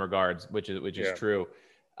in some regards, which is true.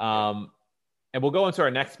 And we'll go into our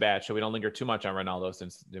next batch so we don't linger too much on Ronaldo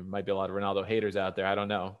since there might be a lot of Ronaldo haters out there. I don't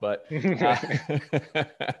know, but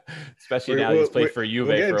especially now he's played for Juve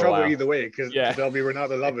we'll for a while. Either way, because there'll be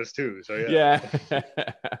Ronaldo lovers too. So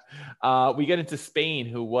we get into Spain,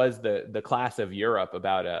 who was the class of Europe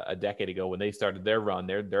about a decade ago when they started their run.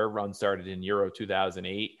 Their run started in Euro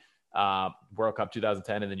 2008, World Cup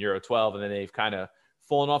 2010, and then Euro 12, and then they've kind of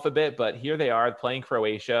fallen off a bit. But here they are playing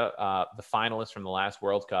Croatia, the finalists from the last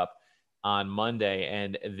World Cup, on Monday,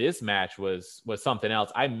 and this match was something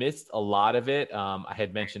else. I missed a lot of it. I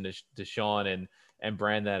had mentioned to Sean and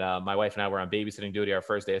Brand that my wife and I were on babysitting duty our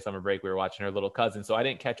first day of summer break. We were watching her little cousin, so I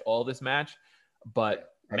didn't catch all this match. But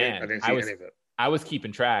I didn't see any of it. I was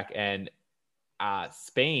keeping track, and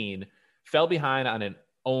Spain fell behind on an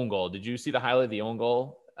own goal. Did you see the highlight of the own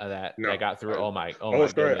goal that got through? Oh my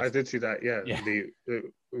sorry, I did see that. Yeah.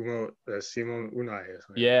 Simon Unai.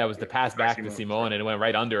 Yeah, it was the pass back to Simon, and it went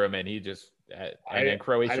right under him, and he just then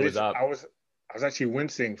Croatia was up. I was actually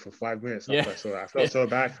wincing for 5 minutes after I saw that. I felt so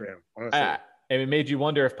bad for him, honestly. And it made you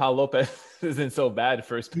wonder if Paul Lopez isn't so bad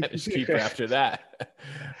for a Spanish keeper after that.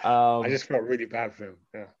 I just felt really bad for him.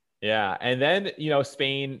 Yeah, and then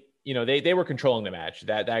Spain. They were controlling the match.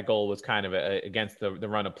 That goal was kind of against the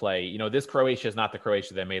run of play. This Croatia is not the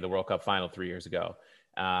Croatia that made the World Cup final 3 years ago.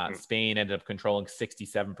 Spain ended up controlling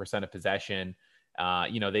 67% of possession.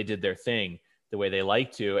 They did their thing the way they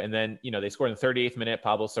like to. And then, they scored in the 38th minute,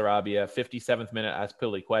 Pablo Sarabia, 57th minute,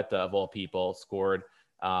 Azpilicueta of all people scored,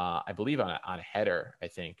 I believe on a header, I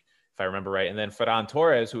think, if I remember right. And then Ferran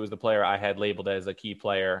Torres, who was the player I had labeled as a key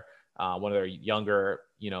player, one of their younger,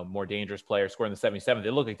 more dangerous players, scored in the 77th.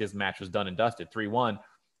 It looked like this match was done and dusted, 3-1.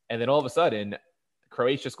 And then all of a sudden,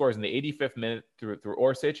 Croatia scores in the 85th minute through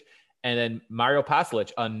Orsic. And then Mario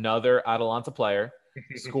Pasalic, another Atalanta player,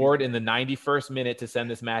 scored in the 91st minute to send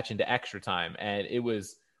this match into extra time. And it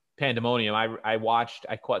was pandemonium.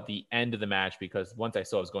 I caught the end of the match because once I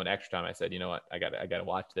saw it was going to extra time, I said, you know what, I got to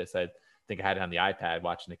watch this. I think I had it on the iPad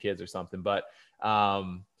watching the kids or something. But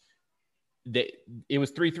it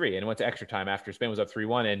was 3-3 and it went to extra time after Spain was up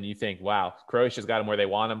 3-1. And you think, wow, Croatia's got them where they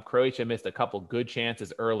want them. Croatia missed a couple good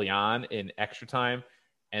chances early on in extra time.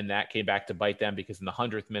 And that came back to bite them because in the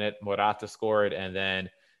 100th minute, Morata scored. And then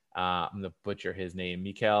I'm going to butcher his name,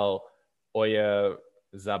 Mikel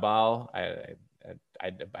Oyarzabal. I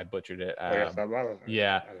butchered it.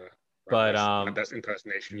 But that's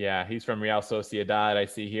impersonation. Yeah, he's from Real Sociedad, I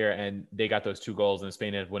see here, and they got those 2 goals, and Spain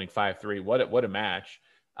ended up winning 5-3. What a match!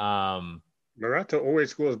 Morata always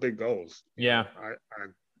scores big goals. Yeah,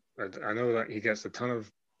 I know that he gets a ton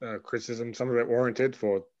of criticism, some of it warranted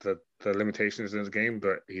for the limitations in his game,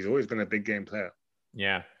 but he's always been a big game player.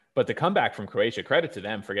 Yeah, but the comeback from Croatia, credit to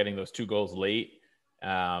them for getting those 2 goals late.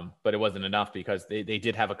 But it wasn't enough because they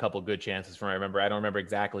did have a couple good chances from, I don't remember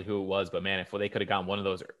exactly who it was, but man, if they could have gotten one of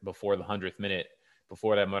those before the 100th minute,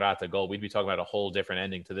 before that Morata goal, we'd be talking about a whole different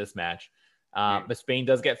ending to this match. But Spain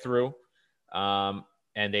does get through,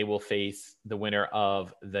 and they will face the winner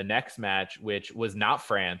of the next match, which was not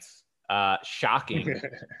France.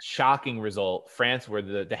 Shocking result. France were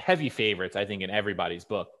the heavy favorites, I think, in everybody's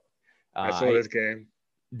book. I saw this game.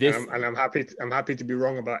 I'm happy to be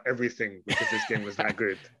wrong about everything because this game was that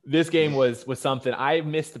good. This game was something. I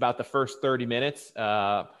missed about the first 30 minutes,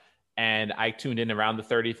 and I tuned in around the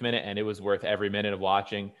 30th minute, and it was worth every minute of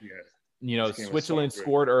watching. Yeah. Switzerland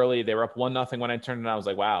scored early. They were up 1-0 when I turned it on. I was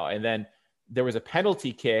like, wow. And then there was a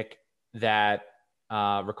penalty kick that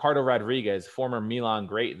Ricardo Rodriguez, former Milan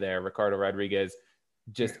great there, Ricardo Rodriguez,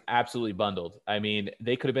 just absolutely bundled. I mean,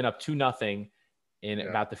 they could have been up 2-0 in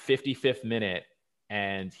about the 55th minute,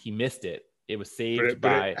 and he missed it. It was saved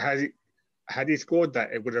by. Had he scored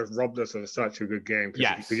that, it would have robbed us of such a good game.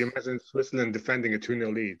 Yes. Could you imagine Switzerland defending a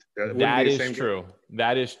 2-0 lead? That is true.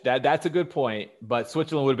 That's a good point. But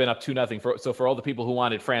Switzerland would have been up 2-0. So for all the people who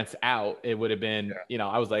wanted France out, it would have been,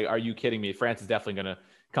 I was like, are you kidding me? France is definitely going to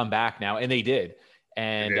come back now. And they did.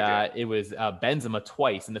 And it was Benzema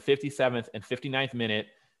twice in the 57th and 59th minute,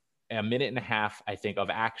 a minute and a half, I think, of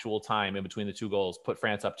actual time in between the 2 goals, put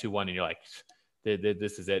France up 2-1. And you're like,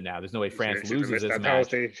 this is it now. There's no way France loses this match.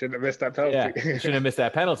 Shouldn't have missed that penalty. Yeah, shouldn't have missed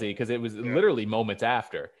that penalty because it was literally moments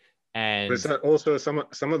after. And but it's also some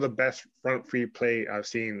of the best front three play I've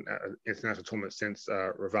seen at international tournaments since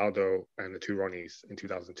Rivaldo and the 2 Ronnies in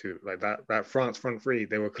 2002. Like that France front three,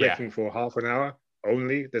 they were clicking for half an hour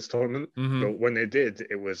only this tournament. But when they did,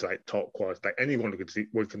 it was like top quality. Like anyone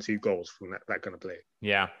would concede goals from that kind of play.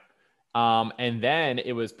 Yeah. And then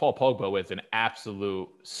it was Paul Pogba with an absolute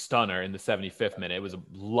stunner in the 75th minute. It was a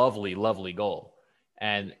lovely, lovely goal.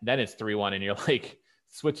 And then it's 3-1 and you're like,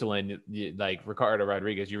 Switzerland, like Ricardo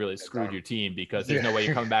Rodriguez, you really screwed your team because there's no way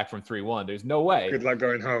you're coming back from 3-1. There's no way. Good luck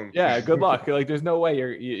going home. Yeah, good luck. Like there's no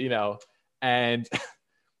way and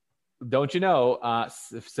don't you know,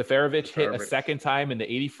 Seferovic hit a second time in the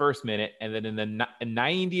 81st minute, and then in the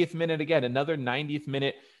 90th minute again, another 90th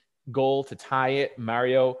minute goal to tie it.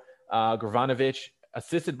 Mario Gravanovic,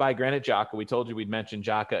 assisted by Granit Xhaka. We told you we'd mention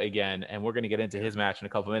Xhaka again, and we're going to get into his match in a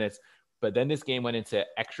couple of minutes. But then this game went into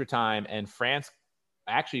extra time, and France,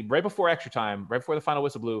 actually right before extra time, right before the final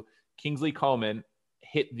whistle blew, Kingsley Coman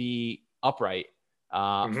hit the upright.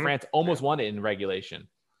 France almost won it in regulation.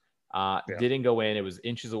 Didn't go in. It was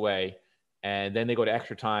inches away. And then they go to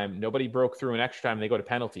extra time. Nobody broke through in extra time. They go to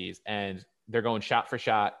penalties, and they're going shot for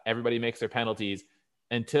shot. Everybody makes their penalties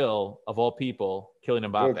until, of all people,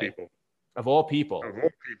 Kylian Mbappe. Of all people.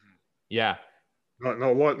 Yeah.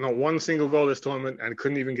 Not one single goal this tournament, and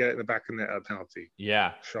couldn't even get it in the back of the penalty.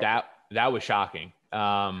 Yeah, that was shocking.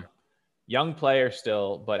 Young player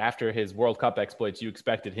still, but after his World Cup exploits, you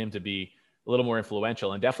expected him to be a little more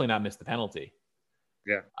influential and definitely not miss the penalty.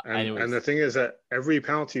 Yeah, and the thing is that every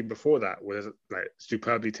penalty before that was like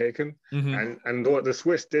superbly taken, and what the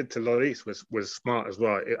Swiss did to Lloris was smart as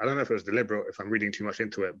well. I don't know if it was deliberate, if I'm reading too much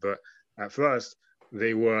into it, but at first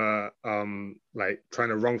they were like trying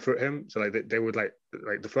to wrong foot him. So like they would like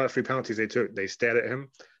the first 3 penalties they took, they stared at him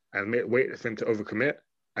and waited for him to overcommit,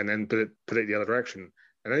 and then put it the other direction.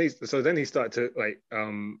 And then he started to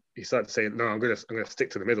say, no, I'm gonna stick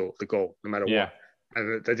to the middle of the goal no matter what.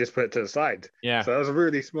 And they just put it to the side. Yeah. So that was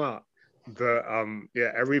really smart. But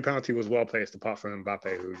every penalty was well placed apart from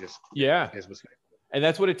Mbappe, who just his mistake. And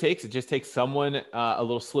that's what it takes. It just takes someone a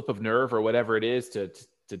little slip of nerve or whatever it is to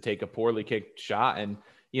take a poorly kicked shot. And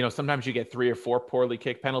sometimes you get 3 or 4 poorly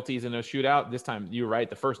kicked penalties in a shootout. This time you were right.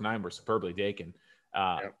 The first 9 were superbly taken.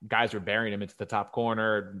 Guys were burying him into the top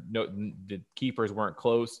corner. No, the keepers weren't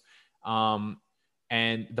close.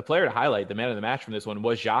 And the player to highlight, the man of the match from this one,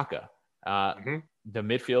 was Xhaka. The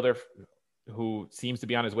midfielder who seems to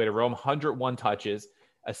be on his way to Rome, 101 touches,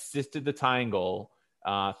 assisted the tying goal,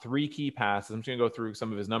 3 key passes. I'm just going to go through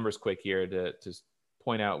some of his numbers quick here to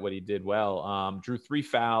point out what he did well. Drew 3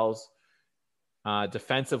 fouls,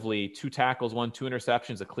 defensively, 2 tackles, 2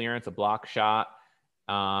 interceptions, a clearance, a block shot.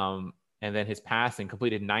 And then his passing,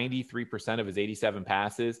 completed 93% of his 87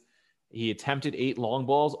 passes. He attempted 8 long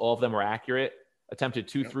balls. All of them were accurate. Attempted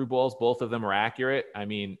 2 through balls. Both of them were accurate. I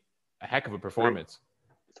mean, a heck of a performance.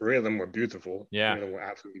 three of them were beautiful. Yeah. Three of them were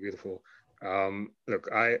absolutely beautiful. Look,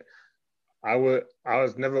 I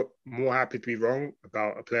was never more happy to be wrong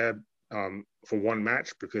about a player for one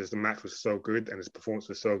match, because the match was so good and his performance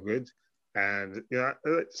was so good. And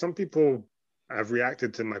some people have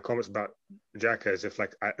reacted to my comments about Xhaka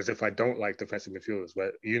as if I don't like defensive midfielders.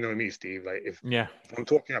 But you know me, Steve. Like if I'm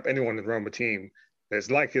talking up anyone in the Roma team, it's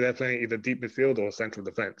likely they're playing either deep midfield or central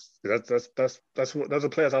defense. That's what those are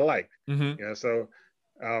players I like. Mm-hmm. So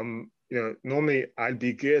normally I'd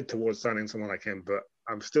be geared towards signing someone like him, but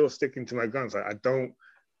I'm still sticking to my guns. I don't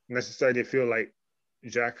necessarily feel like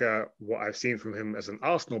Xhaka, what I've seen from him as an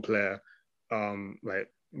Arsenal player,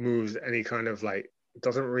 moves any kind of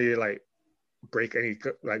doesn't really break any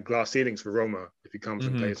glass ceilings for Roma if he comes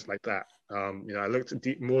and plays like that. I looked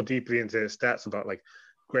more deeply into his stats about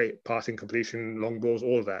great passing, completion, long balls,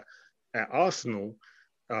 all of that. At Arsenal,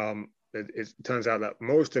 it turns out that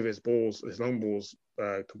most of his long balls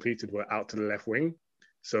completed were out to the left wing.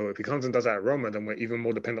 So if he comes and does that at Roma, then we're even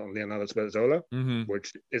more dependent on Leonardo Spinazzola,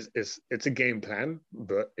 which it's a game plan,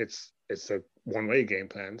 but it's a one-way game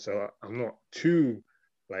plan. So I'm not too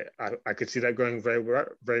I could see that going very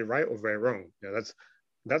right or very wrong.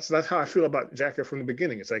 That's how I feel about Xhaka from the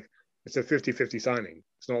beginning. It's it's a 50-50 signing.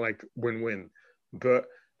 It's not win-win. But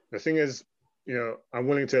the thing is, I'm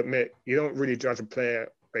willing to admit you don't really judge a player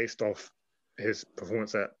based off his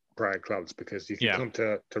performance at prior clubs, because you can come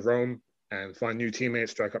to Rome and find new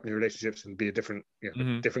teammates, strike up new relationships, and be a different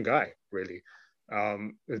different guy, really.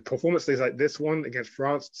 Performances like this one against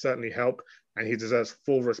France certainly help, and he deserves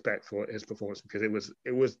full respect for his performance, because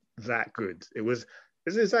it was that good.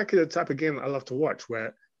 It's exactly the type of game I love to watch,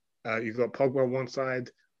 where you've got Pogba on one side,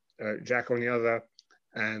 Jack on the other,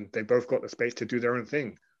 and they both got the space to do their own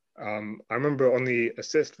thing. I remember on the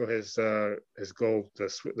assist for his goal,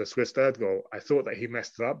 the Swiss third goal, I thought that he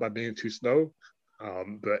messed it up by being too slow,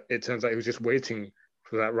 but it turns out he was just waiting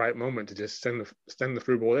for that right moment to just send the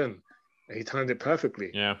through ball in. And he timed it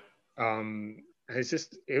perfectly. Yeah. And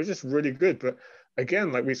it was just really good. But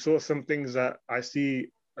again, we saw some things that I see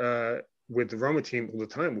with the Roma team all the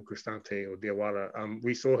time with Cristante or Diawara.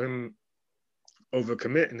 We saw him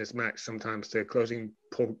overcommit in this match sometimes to closing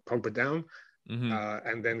Pogba down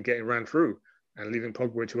and then getting ran through and leaving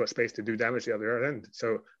Pogba too much space to do damage at the other end.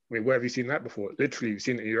 So, where have you seen that before? Literally, you've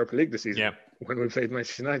seen it in Europa League this season when we played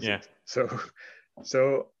Manchester United. Yeah.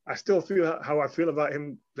 So I still feel how I feel about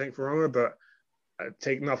him playing for Roma, but I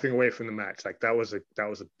take nothing away from the match. That was a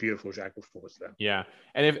beautiful Xhaka performance there. Yeah,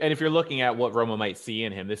 and if you're looking at what Roma might see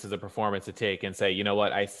in him, this is a performance to take and say, you know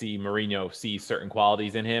what, I see Mourinho see certain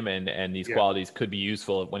qualities in him, and these qualities could be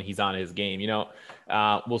useful when he's on his game.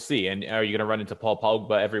 We'll see. And are you going to run into Paul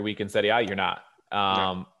Pogba every week in Serie A? You're not.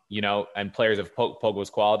 And players of Pogba's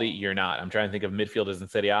quality, you're not. I'm trying to think of midfielders in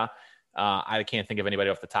Serie A. I can't think of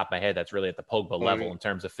anybody off the top of my head that's really at the Pogba level in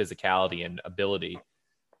terms of physicality and ability.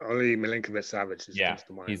 Only Milinkovic-Savic is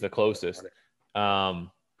the mind. He's the closest. And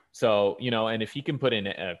if he can put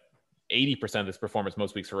in 80% of this performance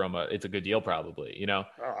most weeks for Roma, it's a good deal probably,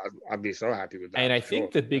 I'd be so happy with that. And I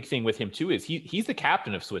think the big thing with him too is he's the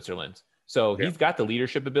captain of Switzerland. So he's got the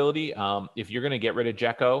leadership ability. If you're going to get rid of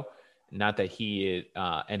Dzeko, not that he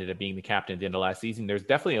ended up being the captain at the end of last season, there's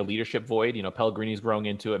definitely a leadership void. Pellegrini's growing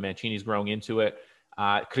into it. Mancini's growing into it.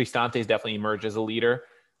 Cristante's definitely emerged as a leader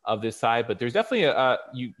of this side, but there's definitely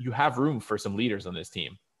you have room for some leaders on this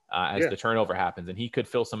team as the turnover happens, and he could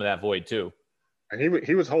fill some of that void too. And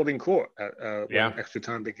he was holding court when extra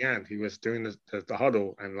time began. He was doing the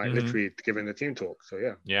huddle and literally giving the team talk. So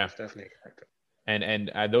it's definitely a character.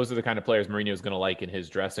 And those are the kind of players Mourinho is going to like in his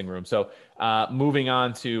dressing room. So moving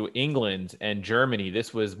on to England and Germany,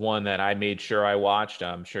 this was one that I made sure I watched.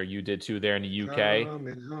 I'm sure you did too there in the UK.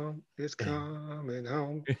 Coming home, it's coming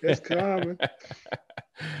home, it's coming.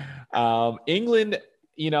 England,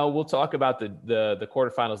 we'll talk about the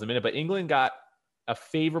quarterfinals in a minute, but England got a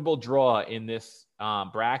favorable draw in this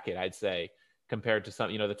bracket, I'd say, compared to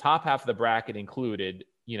some, the top half of the bracket included,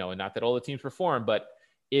 and not that all the teams performed, but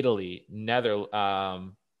Italy, the Dutch were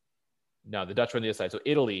on the other side. So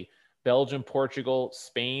Italy, Belgium, Portugal,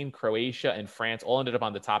 Spain, Croatia, and France all ended up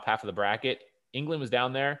on the top half of the bracket. England was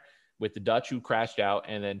down there with the Dutch, who crashed out,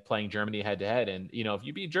 and then playing Germany head to head. And, if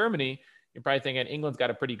you beat Germany, you're probably thinking England's got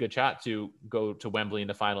a pretty good shot to go to Wembley in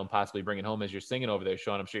the final and possibly bring it home, as you're singing over there,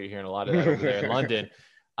 Sean. I'm sure you're hearing a lot of that over there in London.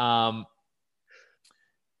 2-0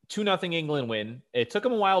 England win. It took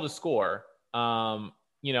them a while to score. But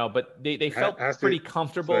they felt pretty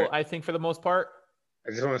comfortable, I think, for the most part.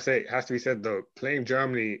 I just want to say, it has to be said, though, playing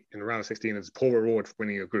Germany in the round of 16 is poor reward for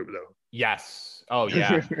winning a group, though. Yes. Oh,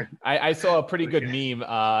 yeah. I saw a pretty good meme.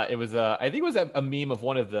 It was, I think it was a meme of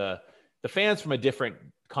one of the fans from a different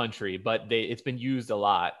country, but it's been used a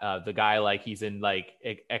lot. The guy, like, he's in like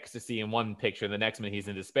ecstasy in one picture, the next minute he's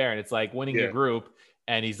in despair, and it's like winning your group,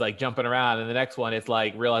 and he's like jumping around, and the next one it's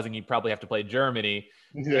like realizing you probably have to play Germany,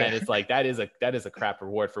 and it's like that is a crap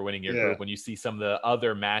reward for winning your group. When you see some of the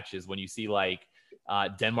other matches, when you see like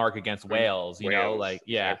Denmark against Wales, you know, like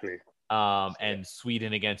exactly. And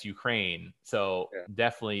Sweden against Ukraine. So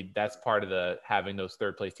definitely that's part of the having those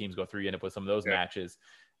third place teams go through. You end up with some of those matches.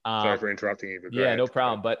 Sorry for interrupting you. But no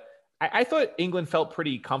problem. But I thought England felt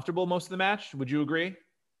pretty comfortable most of the match. Would you agree?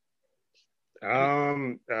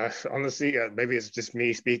 Honestly, maybe it's just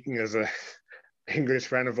me speaking as a English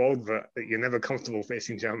fan of old, but you're never comfortable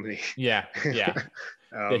facing Germany. Yeah.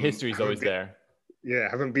 The history is always there. Yeah,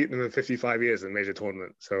 I haven't beaten them in 55 years in a major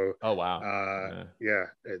tournament. So, oh wow,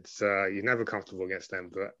 it's you're never comfortable against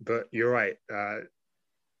them. But you're right.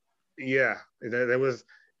 There was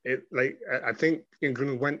it. Like I think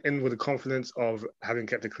England went in with the confidence of having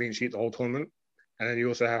kept a clean sheet the whole tournament, and then you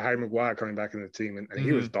also have Harry Maguire coming back in the team, and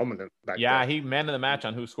he was dominant back then. He man of the match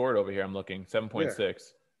on Who Scored over here. I'm looking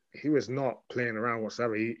 7.6. He was not playing around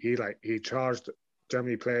whatsoever. He charged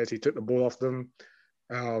Germany players. He took the ball off them.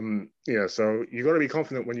 So you got to be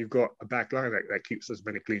confident when you've got a back line that keeps as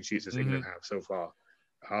many clean sheets as England have so far.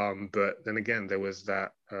 But then again, there was the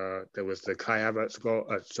Kai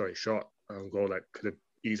Havertz shot goal that could have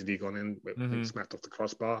easily gone in. It smacked off the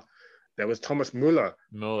crossbar. There was Thomas Müller,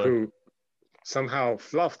 who somehow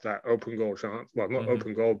fluffed that open goal chance. Well, not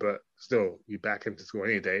open goal, but still, you back him to score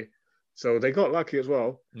any day. So they got lucky as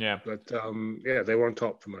well. Yeah. But they were on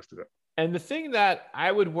top for most of it. And the thing that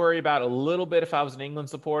I would worry about a little bit if I was an England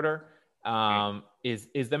supporter is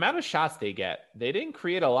the amount of shots they get. They didn't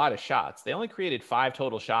create a lot of shots. They only created 5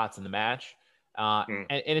 total shots in the match. And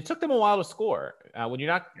it took them a while to score. When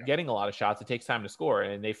you're not getting a lot of shots, it takes time to score.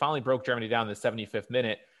 And they finally broke Germany down in the 75th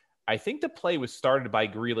minute. I think the play was started by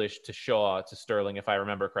Grealish to Shaw to Sterling, if I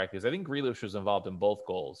remember correctly. Because I think Grealish was involved in both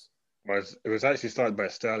goals. It was actually started by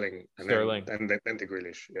Sterling. And then to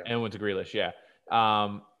Grealish. Yeah. And went to Grealish,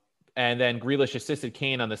 and then Grealish assisted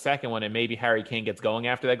Kane on the second one, and maybe Harry Kane gets going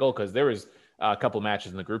after that goal, because there was a couple of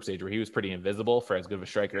matches in the group stage where he was pretty invisible for as good of a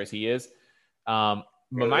striker as he is. But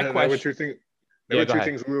my question... There were two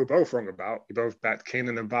things we were both wrong about. We both backed Kane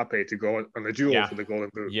and Mbappe to go on the duel for the Golden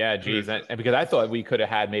Boot. Yeah, geez. And because I thought we could have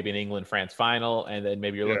had maybe an England-France final, and then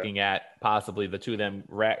maybe you're looking at possibly the two of them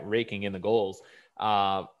raking in the goals.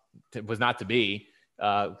 It was not to be.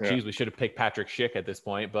 We should have picked Patrick Schick at this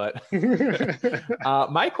point, but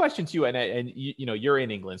my question to you, and you're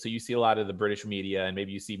in England, so you see a lot of the British media, and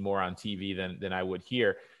maybe you see more on TV than I would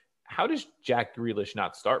here. How does Jack Grealish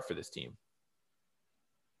not start for this team?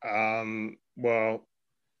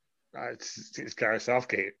 It's Gareth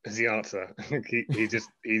Southgate is the answer.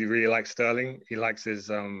 he really likes Sterling. He likes his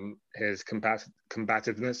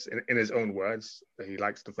combativeness in his own words. He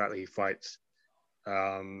likes the fact that he fights.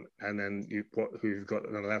 And then who you've got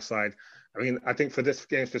on the left side. I mean, I think for this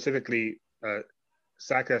game specifically,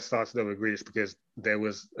 Saka started over Grealish because they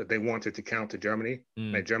wanted to counter Germany.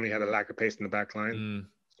 Like Germany had a lack of pace in the back line.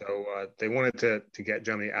 So they wanted to get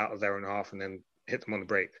Germany out of their own half and then hit them on the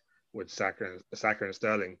break with Saka and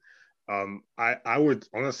Sterling. I would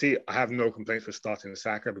honestly, I have no complaints with starting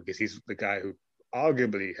Saka because he's the guy who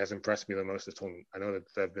arguably has impressed me the most this tournament. I know that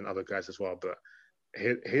there have been other guys as well, but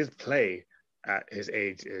his play at his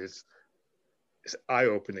age is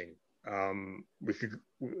eye-opening.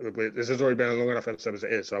 This has already been a long enough episode as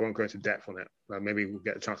it is, so I won't go into depth on it. Maybe we'll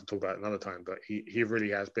get a chance to talk about it another time, but he really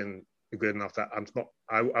has been good enough that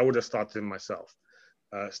I would have started him myself.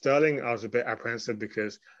 Sterling, I was a bit apprehensive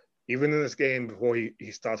because even in this game before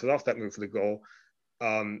he started off that move for the goal,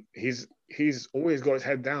 he's always got his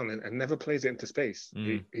head down and never plays it into space.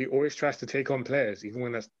 He always tries to take on players, even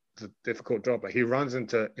when that's a difficult job. Like he runs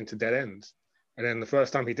into dead ends. And then the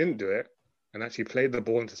first time he didn't do it and actually played the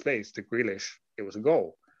ball into space to Grealish, it was a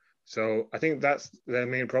goal. So I think that's their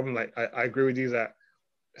main problem. Like I agree with you that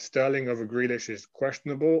Sterling over Grealish is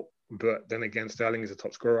questionable, but then again, Sterling is a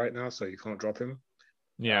top scorer right now, so you can't drop him.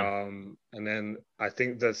 Yeah. And then I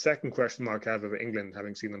think the second question mark I have over England,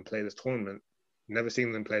 having seen them play this tournament, never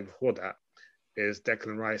seen them play before that, is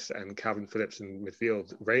Declan Rice and Calvin Phillips in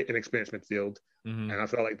midfield, very inexperienced midfield. And I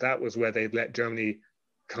felt like that was where they let Germany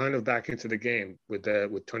kind of back into the game with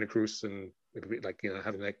Toni Kroos and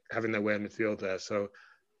having their way in midfield there. So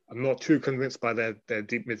I'm not too convinced by their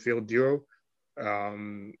deep midfield duo.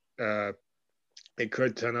 It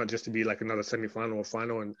could turn out just to be like another semi-final or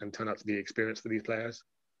final and turn out to be experience for these players.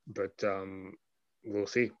 But we'll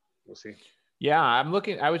see. Yeah,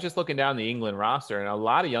 I was just looking down the England roster, and a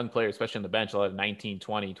lot of young players, especially on the bench, a lot of 19,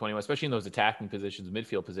 20, 21, especially in those attacking positions,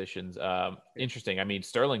 midfield positions. Interesting. I mean,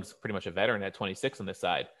 Sterling's pretty much a veteran at 26 on this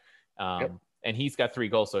side. And he's got 3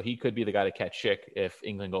 goals, so he could be the guy to catch Schick if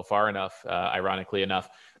England go far enough, ironically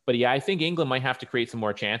enough. But yeah, I think England might have to create some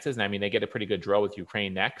more chances. And I mean, they get a pretty good draw with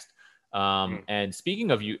Ukraine next. And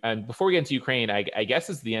speaking of you, and before we get into Ukraine, I guess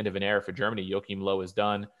it's the end of an era for Germany. Joachim Low is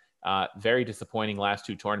done. Very disappointing last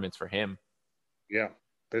 2 tournaments for him. Yeah,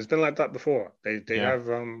 but it's been like that before. They have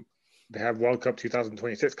World Cup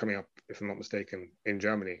 2026 coming up, if I'm not mistaken, in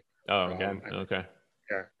Germany. Oh, again, okay.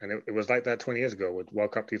 Yeah, and it was like that 20 years ago with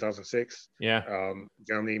World Cup 2006. Yeah.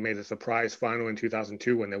 Germany made a surprise final in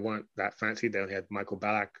 2002 when they weren't that fancy. They only had Michael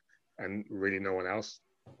Ballack and really no one else.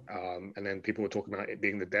 And then people were talking about it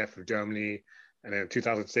being the death of Germany. And then in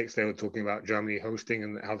 2006, they were talking about Germany hosting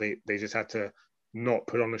and how they just had to not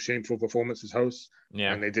put on a shameful performance as hosts.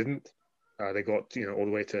 Yeah. And they didn't. They got all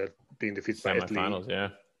the way to being defeated by Italy. Semifinals, yeah.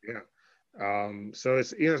 So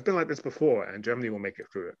it's been like this before, and Germany will make it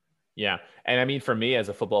through it. Yeah, and I mean, for me as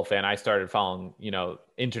a football fan, I started following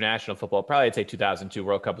international football. Probably I'd say 2002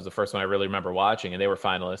 World Cup was the first one I really remember watching, and they were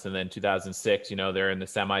finalists. And then 2006, they're in the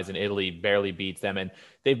semis, and Italy barely beats them, and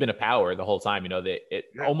they've been a power the whole time.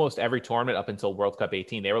 Almost every tournament up until World Cup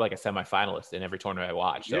 18, they were like a semifinalist in every tournament I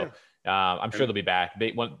watched. So I'm sure they'll be back.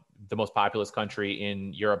 The most populous country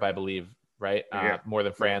in Europe, I believe. Right, more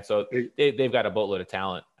than France. So they've got a boatload of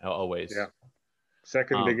talent always. Yeah,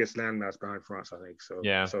 second biggest landmass behind France, I think. So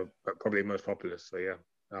yeah, so probably most populous. So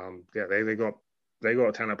they got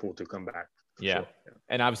a talent pool to come back. Yeah. Sure.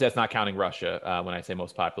 And obviously that's not counting Russia. When I say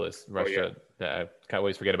most populous, Russia, I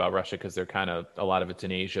always forget about Russia because they're kind of a lot of it's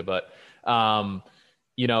in Asia. But the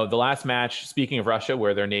last match, speaking of Russia,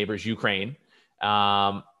 where their neighbors Ukraine.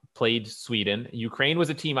 Played Sweden. Ukraine was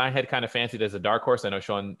a team I had kind of fancied as a dark horse. I know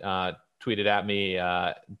Sean tweeted at me,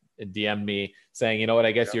 DM'd me saying,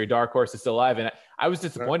 I guess your dark horse is still alive. And I was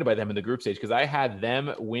disappointed by them in the group stage because I had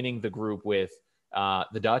them winning the group with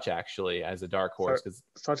the Dutch actually as a dark horse. Because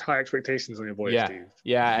such high expectations on your boys, Steve.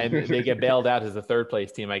 Yeah, and they get bailed out as a third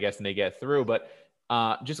place team, I guess, and they get through. But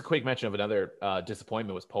just a quick mention of another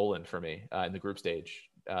disappointment was Poland for me in the group stage.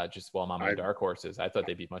 Just while I'm on my dark horses, I thought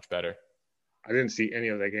they'd be much better. I didn't see any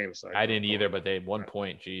of their games. So I didn't either, but they had 1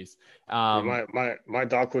 point. Jeez. My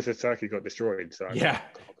dark horse Turkey got destroyed. So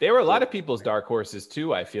there were a lot of people's dark horses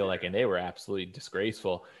too, I feel like, and they were absolutely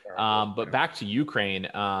disgraceful. But back to Ukraine.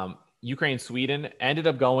 Ukraine, Sweden ended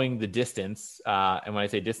up going the distance. And when I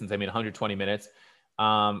say distance, I mean 120 minutes.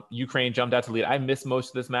 Ukraine jumped out to lead. I missed most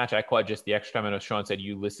of this match. I caught just the extra time. I know Sean said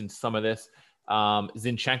you listened to some of this.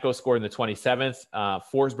 Zinchenko scored in the 27th.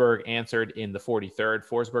 Forsberg answered in the 43rd.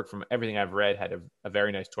 Forsberg, from everything I've read, had a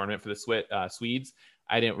very nice tournament for the Swedes.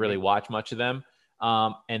 I didn't really watch much of them.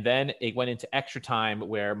 And then it went into extra time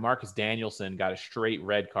where Marcus Danielson got a straight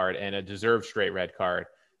red card and a deserved straight red card.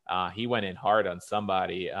 He went in hard on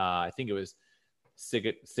somebody. I think it was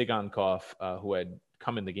Sigankov, who had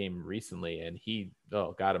come in the game recently, and he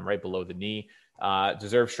got him right below the knee.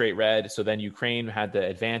 Deserved straight red. So then Ukraine had the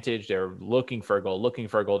advantage. They were looking for a goal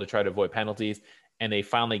to try to avoid penalties. And they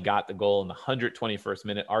finally got the goal in the 121st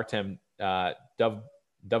minute. Artem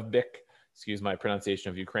Dovbyk, excuse my pronunciation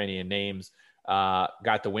of Ukrainian names,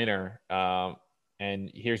 got the winner. And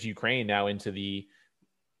here's Ukraine now into the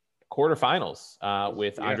quarterfinals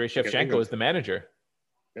with Andrei Shevchenko as the manager.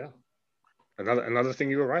 Yeah. Another thing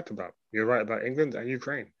you were right about. You're right about England and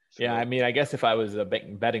Ukraine. So, yeah, I mean, I guess if I was a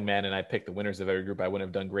betting man and I picked the winners of every group, I wouldn't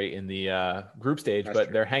have done great in the group stage, but true.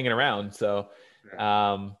 They're hanging around. So,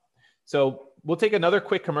 so we'll take another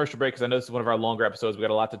quick commercial break because I know this is one of our longer episodes. We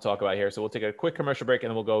got a lot to talk about here. So we'll take a quick commercial break and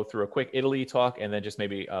then we'll go through a quick Italy talk and then just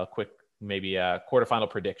maybe a quick quarterfinal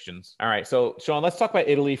predictions. All right. So Sean, let's talk about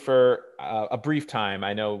Italy for a brief time.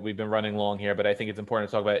 I know we've been running long here, but I think it's important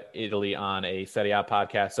to talk about Italy on a Serie A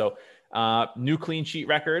podcast. So new clean sheet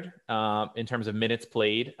record in terms of minutes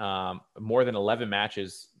played, more than 11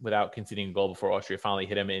 matches without conceding a goal before Austria finally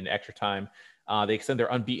hit them in extra time. They extend their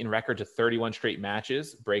unbeaten record to 31 straight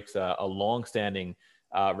matches, breaks a long-standing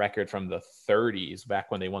record from the 30s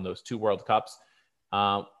back when they won those 2 World Cups.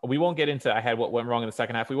 We won't get into, I had what went wrong in the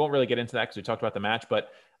second half. We won't really get into that because we talked about the match, but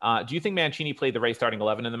do you think Mancini played the right starting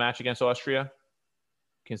 11 in the match against Austria?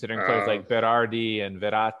 Considering players like Berardi and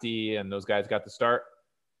Verratti and those guys got the start?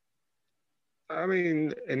 I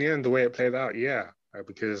mean, in the end, the way it played out,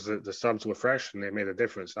 because the subs were fresh and they made a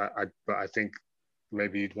difference. But I think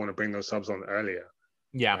maybe you'd want to bring those subs on earlier.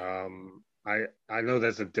 Yeah. I know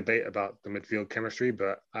there's a debate about the midfield chemistry,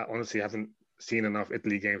 but I honestly haven't seen enough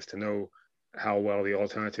Italy games to know how well the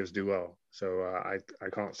alternatives do well. So I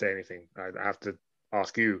can't say anything. I have to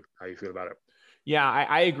ask you how you feel about it. Yeah,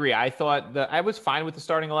 I agree. I thought that I was fine with the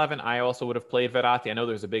starting 11. I also would have played Verratti. I know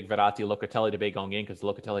there's a big Verratti-Locatelli debate going in because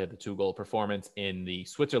Locatelli had the 2-goal performance in the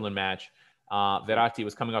Switzerland match. Verratti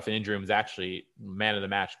was coming off an injury and was actually man of the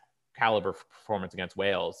match caliber performance against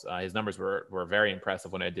Wales. His numbers were very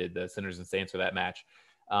impressive when I did the Sinners and Saints for that match.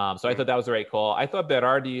 So I thought that was the right call. I thought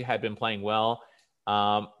Berardi had been playing well.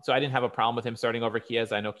 So I didn't have a problem with him starting over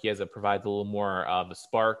Chiesa. I know Chiesa provides a little more of a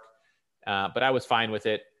spark, but I was fine with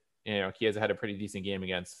it. You know, Chiesa had a pretty decent game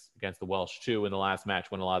against the Welsh too in the last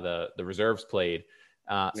match when a lot of the reserves played.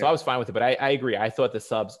 So I was fine with it, but I agree. I thought the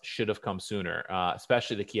subs should have come sooner,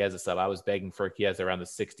 especially the Chiesa sub. I was begging for Chiesa around the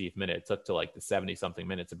 60th minute. It took to like the 70 something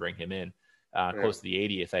minutes to bring him in, close to the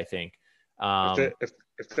 80th, I think.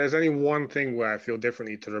 If there's any one thing where I feel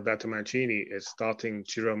differently to Roberto Mancini, is starting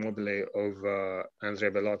Ciro Immobile over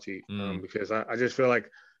Andrea Bellotti, because I just feel like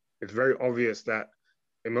it's very obvious that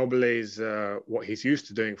Immobile's what he's used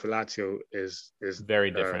to doing for Lazio is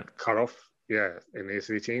very different. Cut off, in the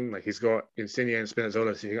Italy team. Like he's got Insigne and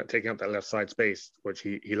Spinazzola, so he's got taking up that left side space, which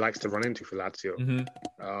he likes to run into for Lazio.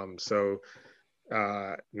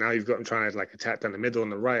 Now you've got him trying to like attack down the middle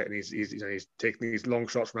on the right, and he's taking these long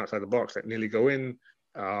shots from outside the box that nearly go in.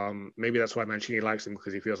 Maybe that's why Mancini likes him,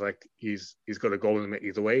 because he feels like he's got a goal in it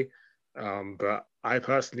either way. But I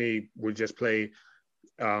personally would just play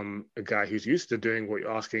a guy who's used to doing what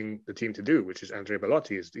you're asking the team to do, which is Andrea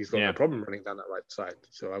Bellotti. He's got no problem running down that right side.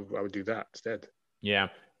 So I would do that instead. Yeah.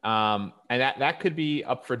 And that could be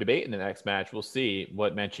up for debate in the next match. We'll see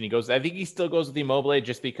what Mancini goes. I think he still goes with Immobile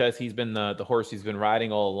just because he's been the horse he's been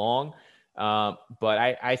riding all along. But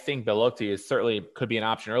I think Bellotti certainly could be an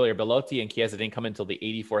option earlier. Bellotti and Chiesa didn't come until the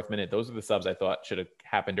 84th minute. Those are the subs I thought should have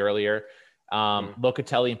happened earlier.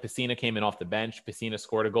 Locatelli and Pessina came in off the bench. Pessina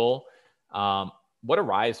scored a goal. What a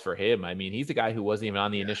rise for him. I mean, he's a guy who wasn't even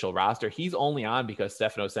on the initial roster. He's only on because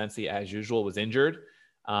Stefano Sensi, as usual, was injured.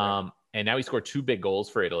 And now he scored 2 big goals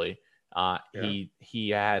for Italy. He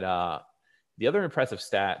had the other impressive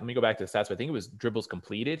stat. Let me go back to the stats. But I think it was dribbles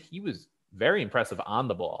completed. He was very impressive on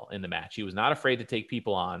the ball in the match. He was not afraid to take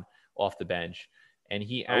people on off the bench. And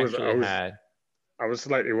he actually had... I was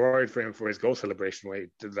slightly worried for him for his goal celebration where he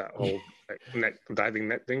did that whole diving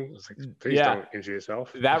net thing. I was like, please don't injure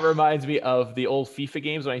yourself. That reminds me of the old FIFA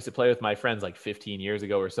games when I used to play with my friends like 15 years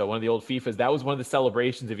ago or so. One of the old FIFAs, that was one of the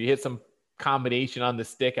celebrations. If you hit some combination on the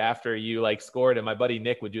stick after you like scored, and my buddy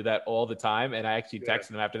Nick would do that all the time. And I actually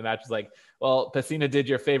texted him after the match. Was like, well, Pessina did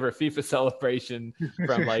your favorite FIFA celebration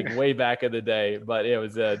from like way back in the day, but it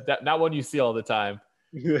was not one you see all the time.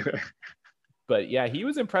 But yeah, he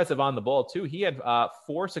was impressive on the ball too. He had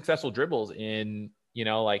 4 successful dribbles in,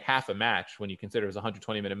 like half a match when you consider it was a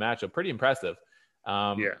 120-minute match. So pretty impressive.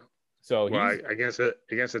 So against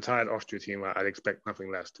a tired Austria team, I'd expect nothing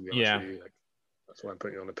less, to be honest with you. Like, that's why I'm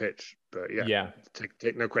putting you on the pitch. But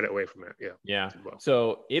take no credit away from it. Well.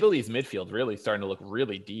 So Italy's midfield really starting to look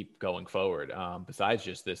really deep going forward. Besides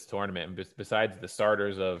just this tournament, and besides the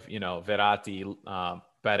starters of Verratti,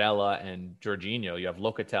 Barella, and Jorginho, you have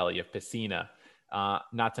Locatelli, you have Pessina.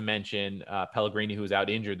 Not to mention Pellegrini, who's out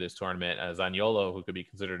injured this tournament, Zaniolo, who could be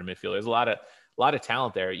considered a midfielder. There's a lot of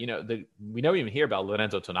talent there. We don't even hear about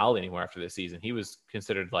Lorenzo Tonali anymore after this season. He was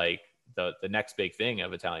considered like the next big thing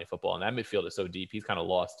of Italian football, and that midfield is so deep. He's kind of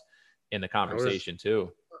lost in the conversation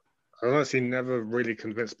too. I was honestly never really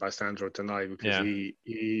convinced by Sandro Tonali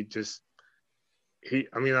because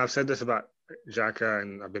I've said this about Xhaka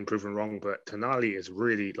and I've been proven wrong, but Tonali is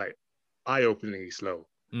really like eye-openingly slow.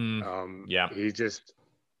 He's just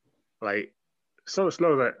like so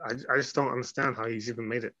slow that I just don't understand how he's even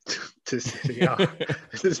made it to Serie A.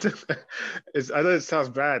 I know it sounds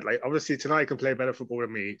bad. Like obviously tonight can play better football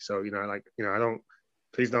than me, so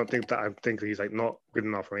please don't think that I think he's like not good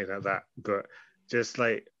enough or anything like that. But just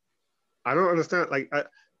like I don't understand. Like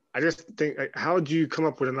I just think like, how do you come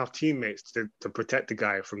up with enough teammates to protect the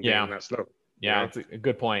guy from getting that slow? Yeah, it's a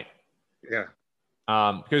good point. Yeah.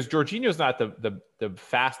 Because Jorginho's not the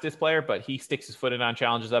fastest player, but he sticks his foot in on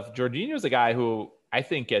challenges up. Jorginho's a guy who I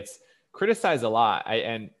think gets criticized a lot.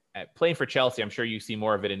 And playing for Chelsea, I'm sure you see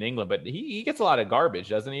more of it in England, but he gets a lot of garbage,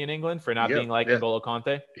 doesn't he, in England for not being like N'Golo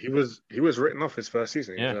Conte? He was written off his first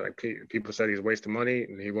season. Like, people said he's wasting money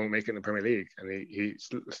and he won't make it in the Premier League. And he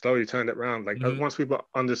slowly turned it around. Like once people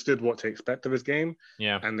understood what to expect of his game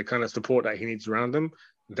and the kind of support that he needs around him,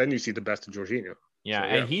 then you see the best of Jorginho.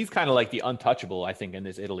 And he's kind of like the untouchable, I think, in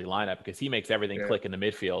this Italy lineup because he makes everything click in the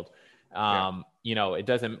midfield. It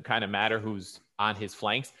doesn't kind of matter who's on his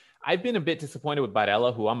flanks. I've been a bit disappointed with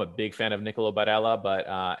Barella, who I'm a big fan of Nicolo Barella,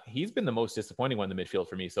 but he's been the most disappointing one in the midfield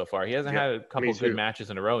for me so far. He hasn't had a couple of good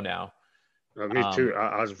matches in a row now. Me too.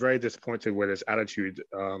 I was very disappointed with his attitude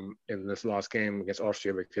in this last game against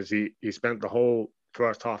Austria, because he spent the whole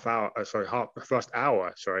first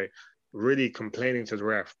hour, really complaining to the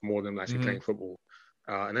ref more than actually playing football.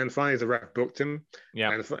 And then finally the ref booked him.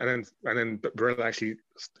 Yeah. And then Barella actually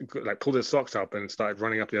pulled his socks up and started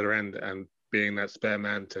running up the other end and being that spare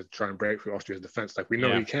man to try and break through Austria's defense. Like we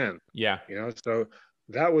know he can. Yeah. So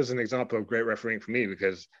that was an example of great refereeing for me,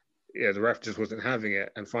 because the ref just wasn't having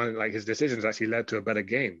it. And finally, his decisions actually led to a better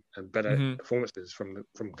game and better performances from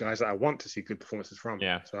guys that I want to see good performances from.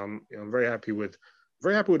 Yeah. So I'm very happy with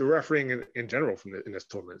the refereeing in general in this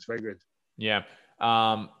tournament. It's very good. Yeah.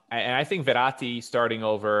 And I think Verratti starting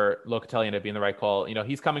over Locatelli ended up being the right call.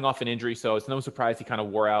 He's coming off an injury, so it's no surprise he kind of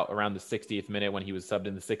wore out around the 60th minute when he was subbed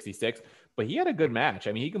in the 66th. But he had a good match.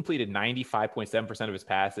 I mean, he completed 95.7% of his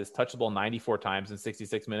passes, touched the ball 94 times in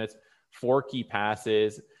 66 minutes, 4 key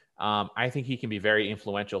passes. I think he can be very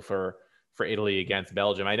influential for Italy against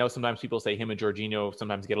Belgium. I know sometimes people say him and Jorginho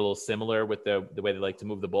sometimes get a little similar with the way they like to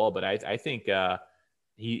move the ball, but I think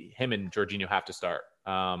him and Jorginho have to start.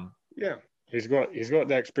 Yeah. He's got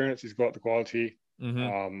the experience. He's got the quality.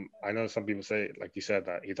 Mm-hmm. I know some people say, like you said,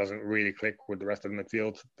 that he doesn't really click with the rest of the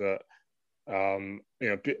midfield. But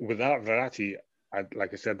without Verratti,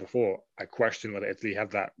 like I said before, I question whether Italy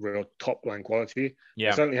have that real top line quality. Yeah.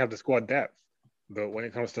 They certainly have the squad depth, but when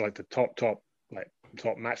it comes to the top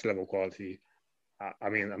match level quality,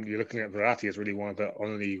 you're looking at Verratti as really one of the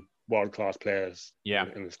only world class players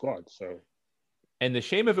in the squad. So. And the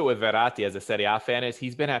shame of it with Verratti as a Serie A fan is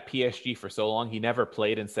he's been at PSG for so long. He never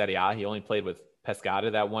played in Serie A. He only played with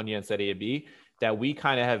Pescara that one year in Serie B, that we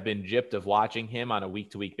kind of have been gypped of watching him on a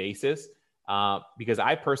week-to-week basis because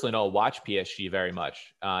I personally don't watch PSG very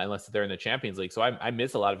much unless they're in the Champions League. So I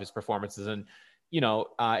miss a lot of his performances. And,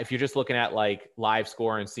 if you're just looking at live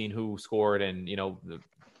score and seeing who scored and, the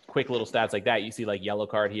quick little stats like that, you see yellow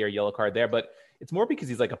card here, yellow card there. But it's more because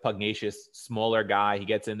he's a pugnacious, smaller guy. He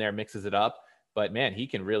gets in there, mixes it up. But man, he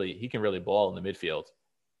can really ball in the midfield.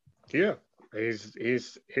 Yeah,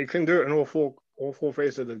 he can do it in all four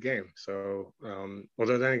phases of the game. So,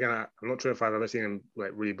 although then again, I'm not sure if I've ever seen him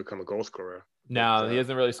really become a goal scorer. No, he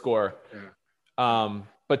doesn't really score. Yeah.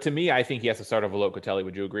 But to me, I think he has to start over Locatelli.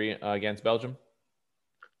 Would you agree against Belgium?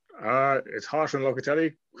 It's harsh on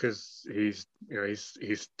Locatelli because he's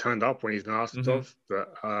turned up when he's been asked of.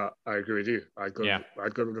 But I agree with you. I'd go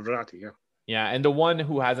with Verratti. Yeah. Yeah, and the one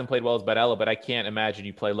who hasn't played well is Barella, but I can't imagine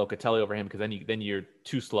you play Locatelli over him because then you're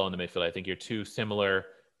too slow in the midfield. I think you're too similar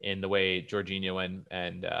in the way Jorginho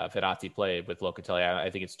and Verratti played with Locatelli. I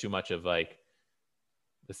think it's too much of the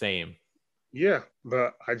same. Yeah,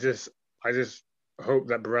 but I just hope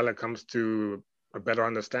that Barella comes to a better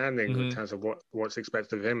understanding in terms of what's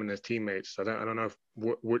expected of him and his teammates. I don't know if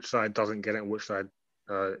which side doesn't get it and which side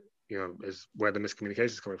is where the miscommunication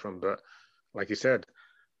is coming from. But like you said,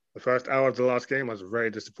 the first hour of the last game, I was very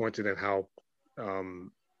disappointed in how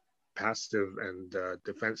passive and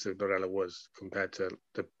defensive Barella was compared to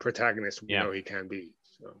the protagonist we know he can be.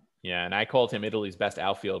 So. Yeah, and I called him Italy's best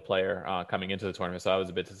outfield player coming into the tournament, so I was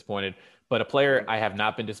a bit disappointed. But a player I have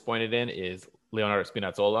not been disappointed in is Leonardo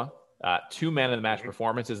Spinazzola. 2 man of the match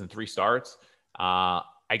performances and 3 starts. I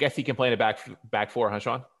guess he can play in a back four, huh,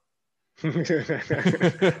 Sean?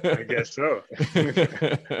 I guess so.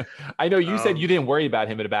 I know you said you didn't worry about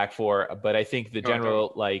him in a back four, but I think the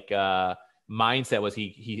general mindset was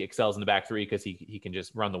he excels in the back three because he can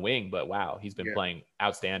just run the wing. But wow, he's been playing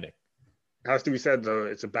outstanding. Has to be said though,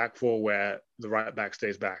 it's a back four where the right back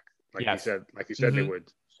stays back, like you said they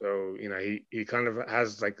would. So he kind of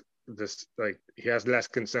has he has less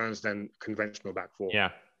concerns than conventional back four. Yeah.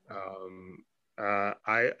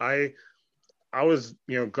 I was,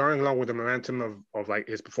 going along with the momentum of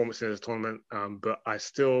his performance in this tournament, but I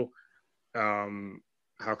still,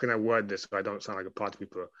 how can I word this so I don't sound like a party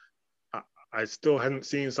people? I still hadn't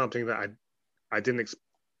seen something that I didn't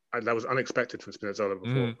that was unexpected from Spinazzola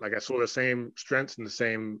before. I saw the same strengths and the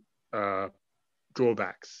same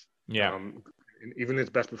drawbacks. Yeah. Even his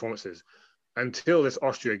best performances until this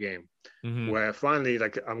Austria game, where finally,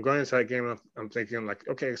 I'm going into that game and I'm thinking,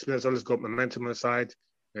 okay, Spinazzola's got momentum on the side.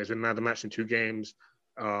 He's been man of the match in 2 games.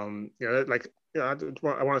 I want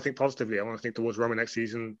to think positively. I want to think towards Roma next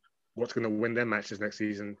season. What's going to win their matches next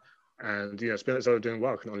season? And Spinazzola doing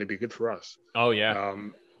well can only be good for us. Oh yeah.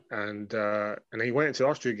 And then he went into the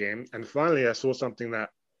Austria game, and finally I saw something that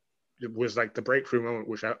was the breakthrough moment,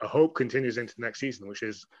 which I hope continues into next season. Which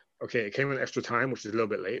is it came in extra time, which is a little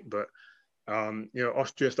bit late, but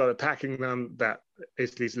Austria started attacking them. That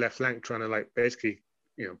Italy's left flank, trying to basically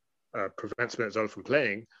prevent Spinazzola from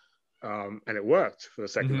playing, and it worked for the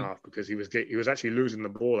second half because he was actually losing the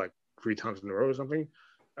ball 3 times in a row or something.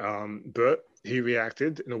 But he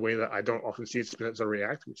reacted in a way that I don't often see Spinazzola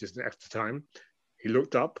react, which is an extra time. He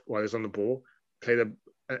looked up while he was on the ball, played an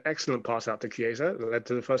excellent pass out to Chiesa that led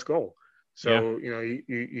to the first goal. So,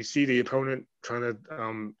 you see the opponent trying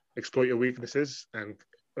to exploit your weaknesses and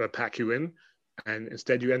pack you in. And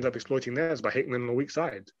instead you end up exploiting theirs by hitting them on the weak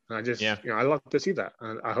side. And I just, I love to see that.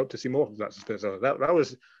 And I hope to see more of that. So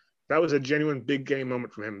that was a genuine big game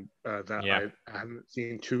moment from him I haven't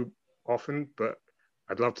seen too often, but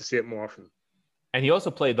I'd love to see it more often. And he also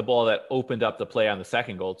played the ball that opened up the play on the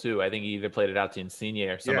second goal too. I think he either played it out to Insigne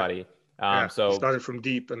or somebody. So he started from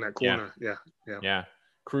deep in that corner. Yeah.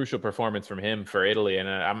 Crucial performance from him for Italy, and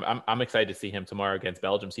I'm excited to see him tomorrow against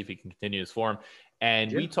Belgium, see if he can continue his form.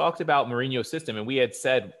 And we talked about Mourinho's system, and we had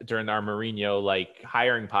said during our Mourinho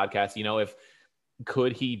hiring podcast, if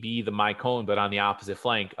could he be the Maicon, but on the opposite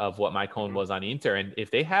flank of what Maicon was on Inter, and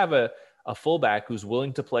if they have a fullback who's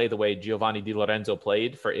willing to play the way Giovanni Di Lorenzo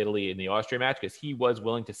played for Italy in the Austria match, because he was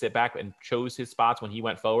willing to sit back and chose his spots when he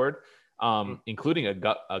went forward. Including a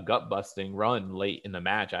gut busting run late in the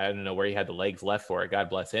match. I don't know where he had the legs left for it.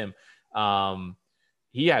 God bless him.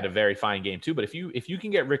 He had a very fine game too. But if you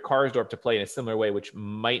can get Rick Karsdorp to play in a similar way, which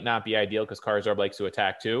might not be ideal because Karsdorp likes to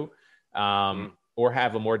attack too, or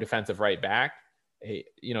have a more defensive right back,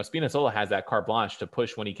 Spinazzola has that carte blanche to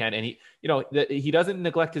push when he can. And he doesn't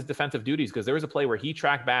neglect his defensive duties, because there was a play where he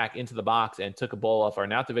tracked back into the box and took a ball off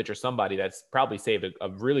Arnautovic or somebody that's probably saved a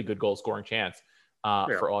really good goal scoring chance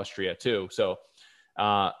for Austria too. So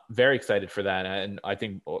very excited for that. And I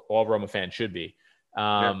think all Roma fans should be.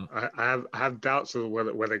 I have doubts of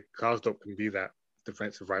whether Karsdorp can be that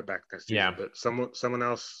defensive right back next season. But someone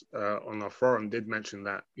else on our forum did mention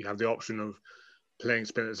that you have the option of playing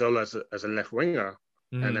Spinazzola as a left winger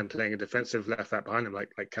and then playing a defensive left back behind him,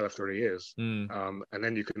 like Kelef already is. And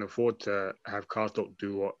then you can afford to have Karsdorp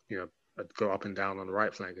do what, go up and down on the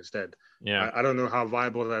right flank instead. I don't know how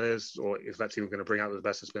viable that is, or if that's even going to bring out the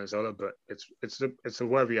best of Spinazzola, but it's a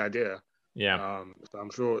worthy idea. So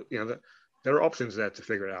I'm sure there are options there to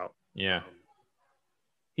figure it out.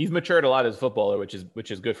 He's matured a lot as a footballer, which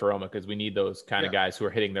is good for Roma, because we need those kind of guys who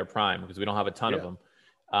are hitting their prime, because we don't have a ton of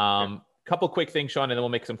them. Couple quick things, Sean, and then we'll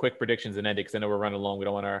make some quick predictions and end it, because I know we're running long. We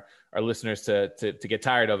don't want our listeners to get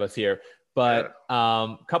tired of us here. But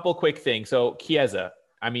couple quick things. So Chiesa,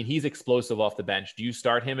 he's explosive off the bench. Do you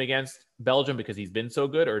start him against Belgium because he's been so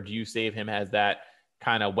good, or do you save him as that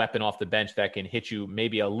kind of weapon off the bench that can hit you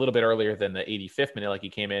maybe a little bit earlier than the 85th minute like he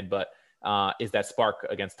came in, but is that spark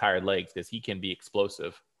against tired legs, because he can be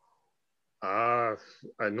explosive?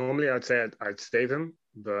 Normally I'd say I'd save him,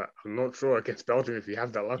 but I'm not sure against Belgium if you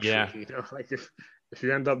have that luxury. If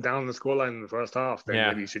you end up down the scoreline in the first half, then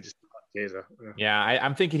maybe you should just start Chiesa.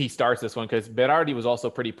 I'm thinking he starts this one, because Berardi was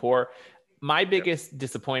also pretty poor. My biggest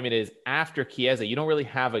disappointment is after Chiesa, you don't really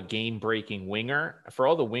have a game-breaking winger. For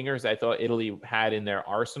all the wingers I thought Italy had in their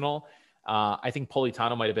arsenal, I think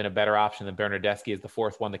Politano might have been a better option than Bernardeschi as the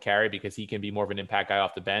fourth one to carry, because he can be more of an impact guy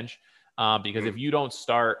off the bench. Because if you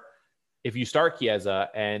start Chiesa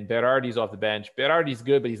and Berardi's off the bench, Berardi's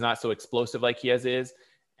good, but he's not so explosive like Chiesa is.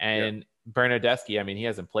 And Bernardeschi, he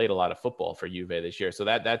hasn't played a lot of football for Juve this year. So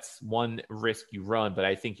that's one risk you run, but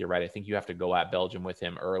I think you're right. I think you have to go at Belgium with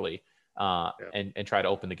him early. And try to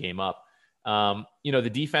open the game up. The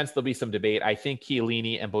defense, there'll be some debate. I think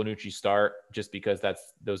Chiellini and Bonucci start, just because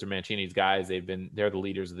those are Mancini's guys. They're the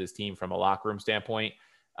leaders of this team from a locker room standpoint.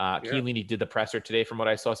 Chiellini did the presser today from what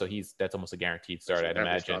I saw, so that's almost a guaranteed start, I'd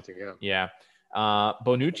imagine.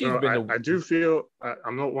 Bonucci's I do feel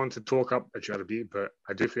I'm not one to talk up Acerbi, but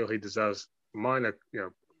I do feel he deserves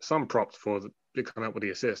some props for coming up with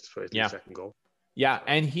the assist for his second goal. Yeah,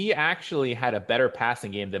 and he actually had a better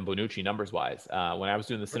passing game than Bonucci numbers-wise. When I was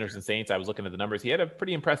doing the Sinners and Saints, I was looking at the numbers. He had a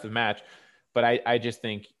pretty impressive match, but I just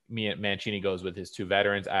think Mancini goes with his two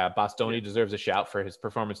veterans. Bastoni deserves a shout for his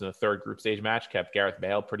performance in the third group stage match, kept Gareth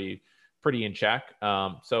Bale pretty in check.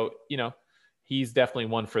 So, he's definitely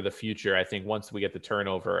one for the future. I think once we get the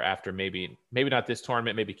turnover after maybe not this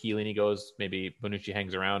tournament, maybe Chiellini goes, maybe Bonucci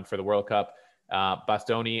hangs around for the World Cup.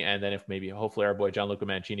 Bastoni, and then hopefully our boy Gianluca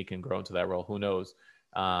Mancini can grow into that role. Who knows?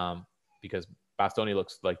 Because Bastoni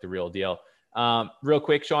looks like the real deal. Real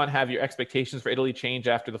quick, Sean, have your expectations for Italy changed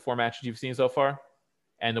after the 4 matches you've seen so far,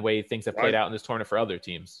 and the way things have played out in this tournament for other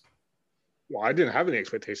teams? Well, I didn't have any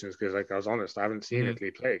expectations because, I was honest, I haven't seen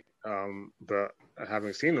Italy play. But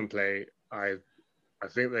having seen them play, I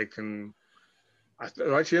think they can. I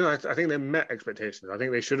think they met expectations. I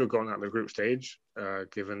think they should have gone out the group stage,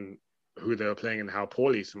 given who they were playing and how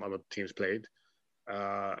poorly some other teams played.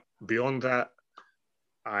 Beyond that,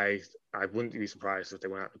 I wouldn't be surprised if they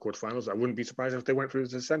went out to the quarterfinals. I wouldn't be surprised if they went through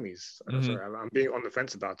the semis. Sorry, I'm being on the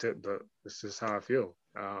fence about it, but this is how I feel.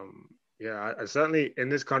 I certainly in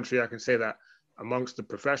this country, I can say that amongst the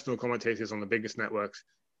professional commentators on the biggest networks,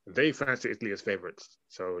 they fancy Italy as favorites.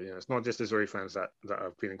 So it's not just Azzurri fans that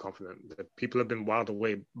are feeling confident. The people have been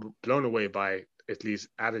blown away by Italy's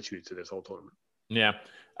attitude to this whole tournament. Yeah.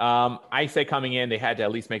 I say coming in, they had to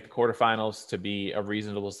at least make the quarterfinals to be a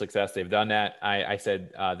reasonable success. They've done that. I said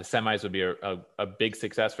the semis would be a big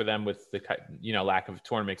success for them with the lack of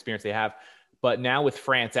tournament experience they have. But now with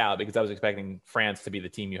France out, because I was expecting France to be the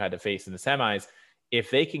team you had to face in the semis, if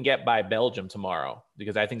they can get by Belgium tomorrow,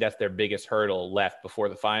 because I think that's their biggest hurdle left before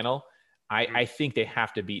the final, I think they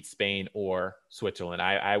have to beat Spain or Switzerland.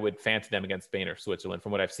 I would fancy them against Spain or Switzerland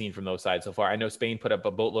from what I've seen from those sides so far. I know Spain put up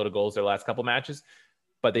a boatload of goals their last couple matches,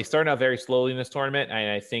 but they started out very slowly in this tournament,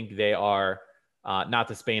 and I think they are not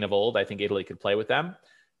the Spain of old. I think Italy could play with them.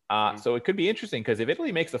 So it could be interesting because if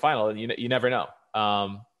Italy makes the final, you never know.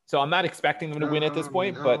 So I'm not expecting them to win at this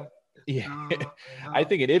point, but I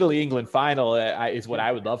think an Italy-England final is what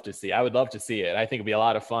I would love to see. I would love to see it. I think it'd be a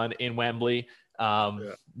lot of fun in Wembley.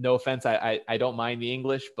 No offense, I don't mind the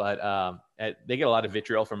English, but they get a lot of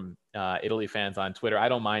vitriol from Italy fans on Twitter. I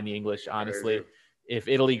don't mind the English, honestly. If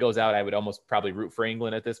Italy goes out, I would almost probably root for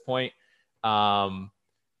England at this point. I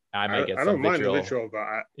don't mind the vitriol,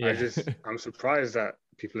 but I'm surprised that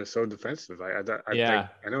people are so defensive. I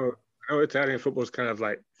know Italian football is kind of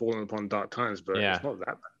like falling upon dark times, but it's not that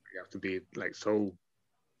bad. You have to be like so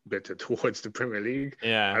bitter towards the Premier League.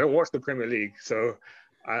 I don't watch the Premier League, so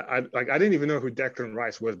I didn't even know who Declan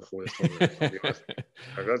Rice was before this tournament.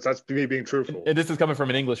 That's me being truthful. And this is coming from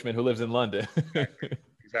an Englishman who lives in London.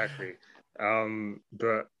 Exactly.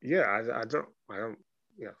 But I don't.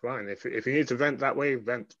 Fine. If you need to vent that way,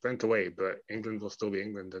 vent away. But England will still be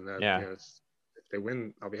England, and if they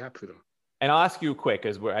win, I'll be happy for them. And I'll ask you quick,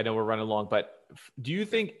 because I know we're running long, but do you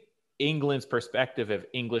think England's perspective of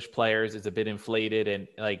English players is a bit inflated, and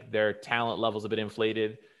like their talent levels a bit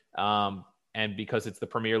inflated? And because it's the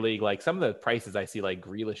Premier League, like some of the prices I see, like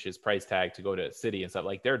Grealish's price tag to go to City and stuff,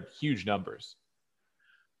 like they're huge numbers.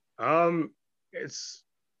 Yes,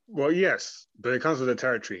 but it comes with the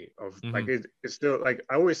territory of like it's still like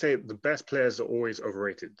I always say the best players are always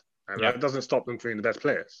overrated, and that doesn't stop them from being the best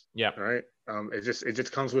players. Right. It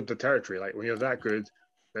just comes with the territory. Like when you're that good,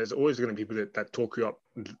 there's always going to be people that talk you up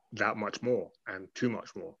that much more and too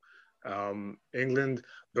much more. England,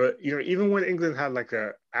 but even when England had like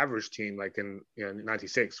a average team, like in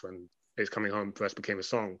 '96 when It's Coming Home first became a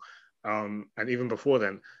song, and even before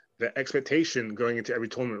then, the expectation going into every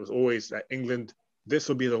tournament was always that England, this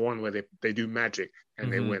will be the one where they do magic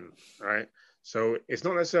and they win, right? So it's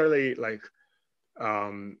not necessarily like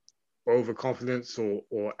overconfidence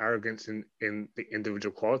or arrogance in the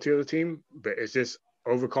individual quality of the team, but it's just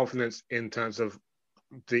overconfidence in terms of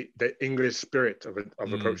the English spirit of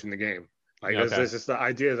approaching the game. Like there's just the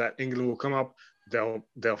idea that England will come up, they'll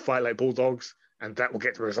fight like bulldogs, and that will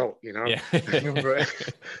get the result,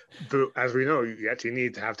 but as we know, you actually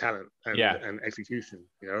need to have talent and execution,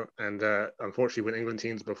 and unfortunately with England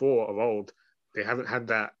teams before of old, they haven't had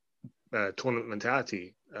that tournament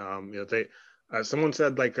mentality. Someone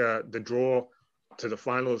said like the draw to the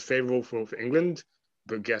final is favorable for England,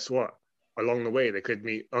 but guess what? Along the way, they could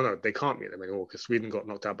meet. Oh no, they can't meet them anymore because Sweden got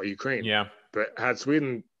knocked out by Ukraine. But had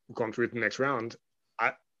Sweden gone through to the next round,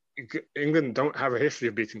 England don't have a history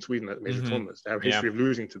of beating Sweden at major tournaments. They have a history of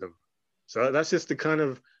losing to them. So that's just the kind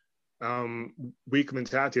of weak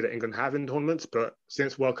mentality that England have in tournaments. But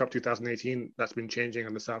since World Cup 2018, that's been changing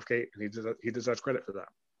under Southgate, and he deserves credit for that.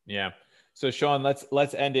 Yeah. So Sean,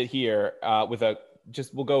 let's end it here with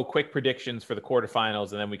we'll go quick predictions for the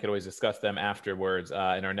quarterfinals, and then we could always discuss them afterwards in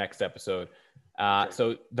our next episode.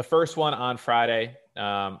 So the first one on Friday,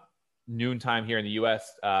 noontime here in the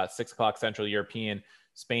U.S., 6:00 Central European,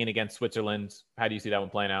 Spain against Switzerland. How do you see that one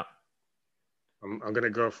playing out? I'm going to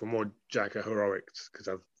go for more Xhaka heroics because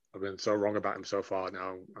I've been so wrong about him so far.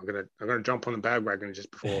 Now I'm going to jump on the bandwagon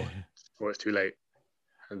just before it's too late,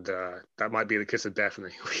 and that might be the kiss of death,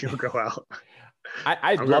 and he'll go out.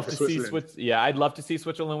 I'd love to see I'd love to see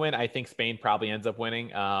Switzerland win. I think Spain probably ends up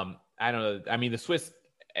winning. I don't know. I mean, the Swiss,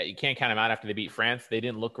 you can't count them out after they beat France. They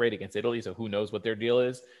didn't look great against Italy, so who knows what their deal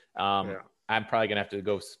is. I'm probably gonna have to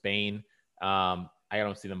go Spain. I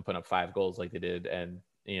don't see them putting up 5 goals like they did and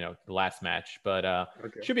the last match, but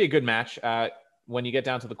should be a good match. When you get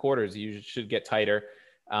down to the quarters, you should get tighter.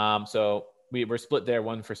 So we're split there,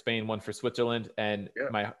 one for Spain, one for Switzerland, and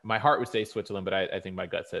my heart would say Switzerland, but I think my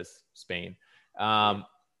gut says Spain. I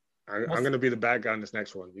I'm going to be the bad guy in this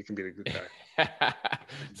next one. You can be the good guy.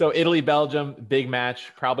 So Italy, Belgium, big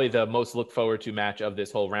match. Probably the most look forward to match of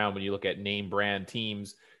this whole round when you look at name brand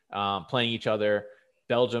teams playing each other.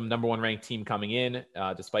 Belgium, number 1 ranked team coming in,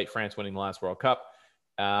 despite France winning the last World Cup.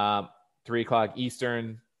 3 o'clock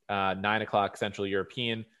Eastern, 9 o'clock Central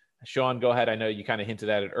European. Sean, go ahead. I know you kind of hinted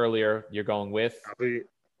at it earlier. You're going with?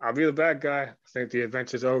 I'll be the bad guy. I think the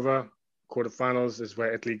adventure's over. Quarterfinals is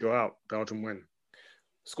where Italy go out. Belgium win.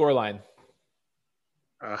 Scoreline.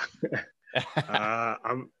 I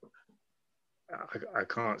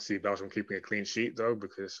can't see Belgium keeping a clean sheet though,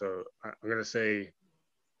 because I'm gonna say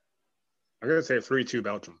 3-2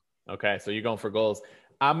 Belgium. Okay, so you're going for goals.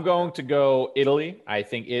 I'm going to go Italy. I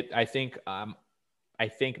think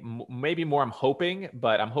maybe more I'm hoping,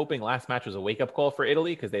 but I'm hoping last match was a wake-up call for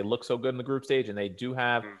Italy because they look so good in the group stage and they do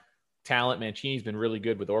have talent. Mancini's been really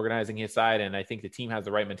good with organizing his side, and I think the team has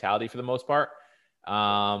the right mentality for the most part.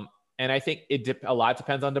 And I think a lot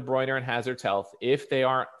depends on De Bruyne and Hazard's health. If they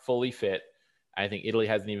aren't fully fit, I think Italy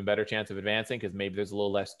has an even better chance of advancing because maybe there's a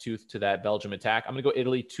little less tooth to that Belgium attack. I'm going to go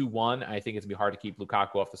Italy 2-1. I think it's going to be hard to keep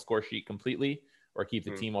Lukaku off the score sheet completely or keep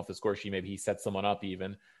the team off the score sheet. Maybe he sets someone up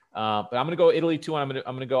even. But I'm going to go Italy 2-1. I'm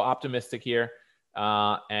going to go optimistic here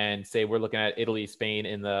and say we're looking at Italy, Spain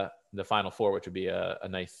in the Final Four, which would be a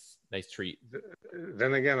nice treat.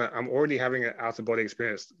 Then again, I'm already having an out-of-body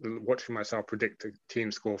experience watching myself predict the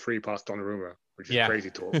team score 3 past Donnarumma, which is crazy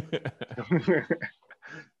talk.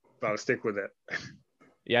 But I'll stick with it.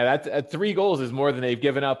 Yeah, that's 3 goals is more than they've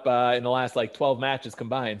given up in the last 12 matches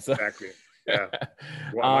combined. So exactly. Yeah.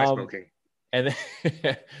 What am I smoking? And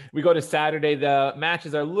then we go to Saturday. The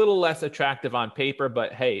matches are a little less attractive on paper,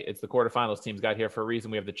 but hey, it's the quarterfinals. Teams got here for a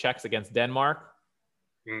reason. We have the Czechs against Denmark.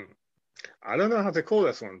 I don't know how to call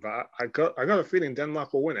this one, but I got a feeling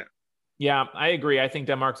Denmark will win it. Yeah, I agree. I think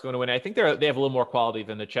Denmark's going to win. I think they have a little more quality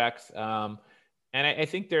than the Czechs. And I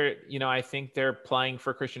think they're playing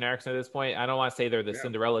for Christian Eriksen at this point. I don't want to say they're the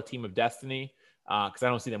Cinderella team of destiny because I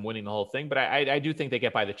don't see them winning the whole thing, but I do think they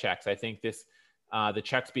get by the Czechs. I think the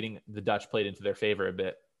Czechs beating the Dutch played into their favor a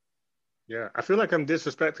bit. Yeah, I feel like I'm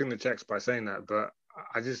disrespecting the Czechs by saying that, but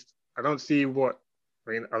I don't see other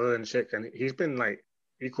than Schick, and he's been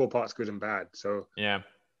equal parts good and bad. So yeah,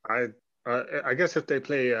 I guess if they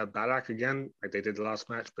play Ballack again, like they did the last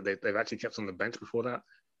match, but they've actually kept on the bench before that,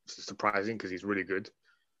 which is surprising because he's really good.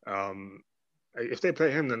 If they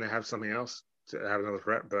play him, then they have something else to have another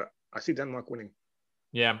threat. But I see Denmark winning.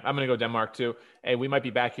 Yeah, I'm going to go Denmark too. Hey, we might be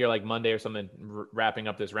back here Monday or something, wrapping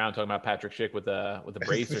up this round, talking about Patrick Schick with a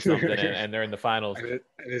brace or something, and they're in the finals. And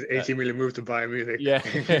his 80 million move to Bayern Munich. Yeah.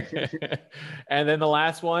 And then the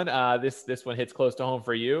last one, this one hits close to home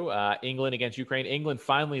for you. England against Ukraine. England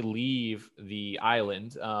finally leave the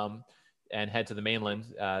island and head to the mainland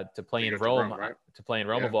to play in Rome, right? To play in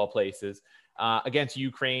Rome of all places against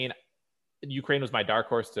Ukraine. Ukraine was my dark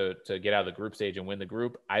horse to get out of the group stage and win the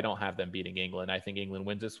group. I don't have them beating England. I think England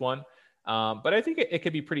wins this one. But I think it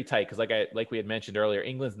could be pretty tight because like we had mentioned earlier,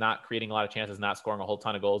 England's not creating a lot of chances, not scoring a whole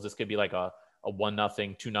ton of goals. This could be like a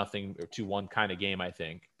 1-0, 2-0, or 2-1 kind of game, I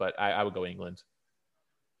think. But I would go England.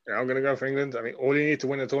 Yeah, I'm going to go for England. I mean, all you need to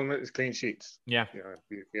win the tournament is clean sheets. Yeah.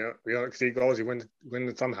 We don't exceed goals. You win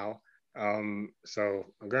them somehow. So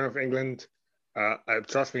I'm going for England.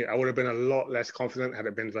 Trust me, I would have been a lot less confident had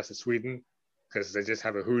it been versus Sweden because they just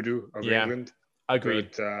have a hoodoo of England.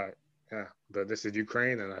 Agreed. But this is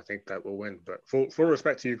Ukraine, and I think that will win. But full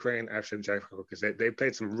respect to Ukraine, Shevchenko, because they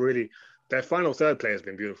played some their final third play has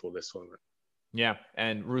been beautiful this tournament. Yeah,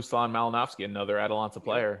 and Ruslan Malinovsky, another Atalanta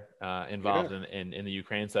player involved in the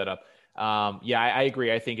Ukraine setup. I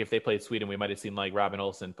agree. I think if they played Sweden, we might have seen Robin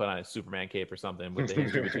Olsen put on a Superman cape or something with the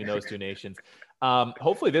history between those two nations.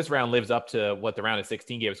 Hopefully this round lives up to what the round of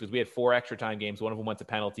 16 gave us because we had 4 extra time games. One of them went to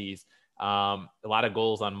penalties. A lot of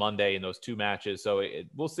goals on Monday in those 2 matches. So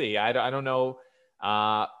we'll see. I don't know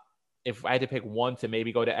if I had to pick one to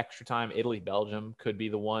maybe go to extra time. Italy, Belgium could be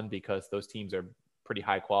the one because those teams are pretty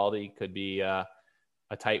high quality. Could be a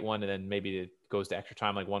tight one, and then maybe it goes to extra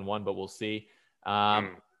time 1-1, but we'll see.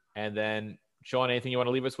 And then, Sean, anything you want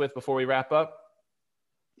to leave us with before we wrap up?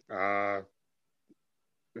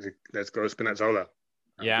 Let's go Spinazzola.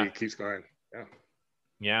 Yeah. He keeps going.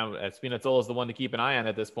 Yeah, Spinazzola is the one to keep an eye on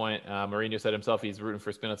at this point. Mourinho said himself he's rooting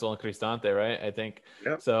for Spinazzola and Cristante, right? I think.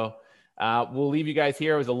 Yep. So we'll leave you guys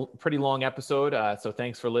here. It was a pretty long episode, so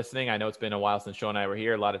thanks for listening. I know it's been a while since Sean and I were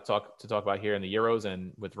here. A lot of talk to talk about here in the Euros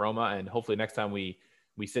and with Roma, and hopefully next time we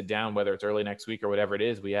sit down, whether it's early next week or whatever it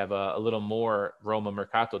is, we have a little more Roma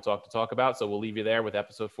Mercato talk about. So we'll leave you there with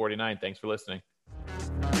episode 49. Thanks for listening.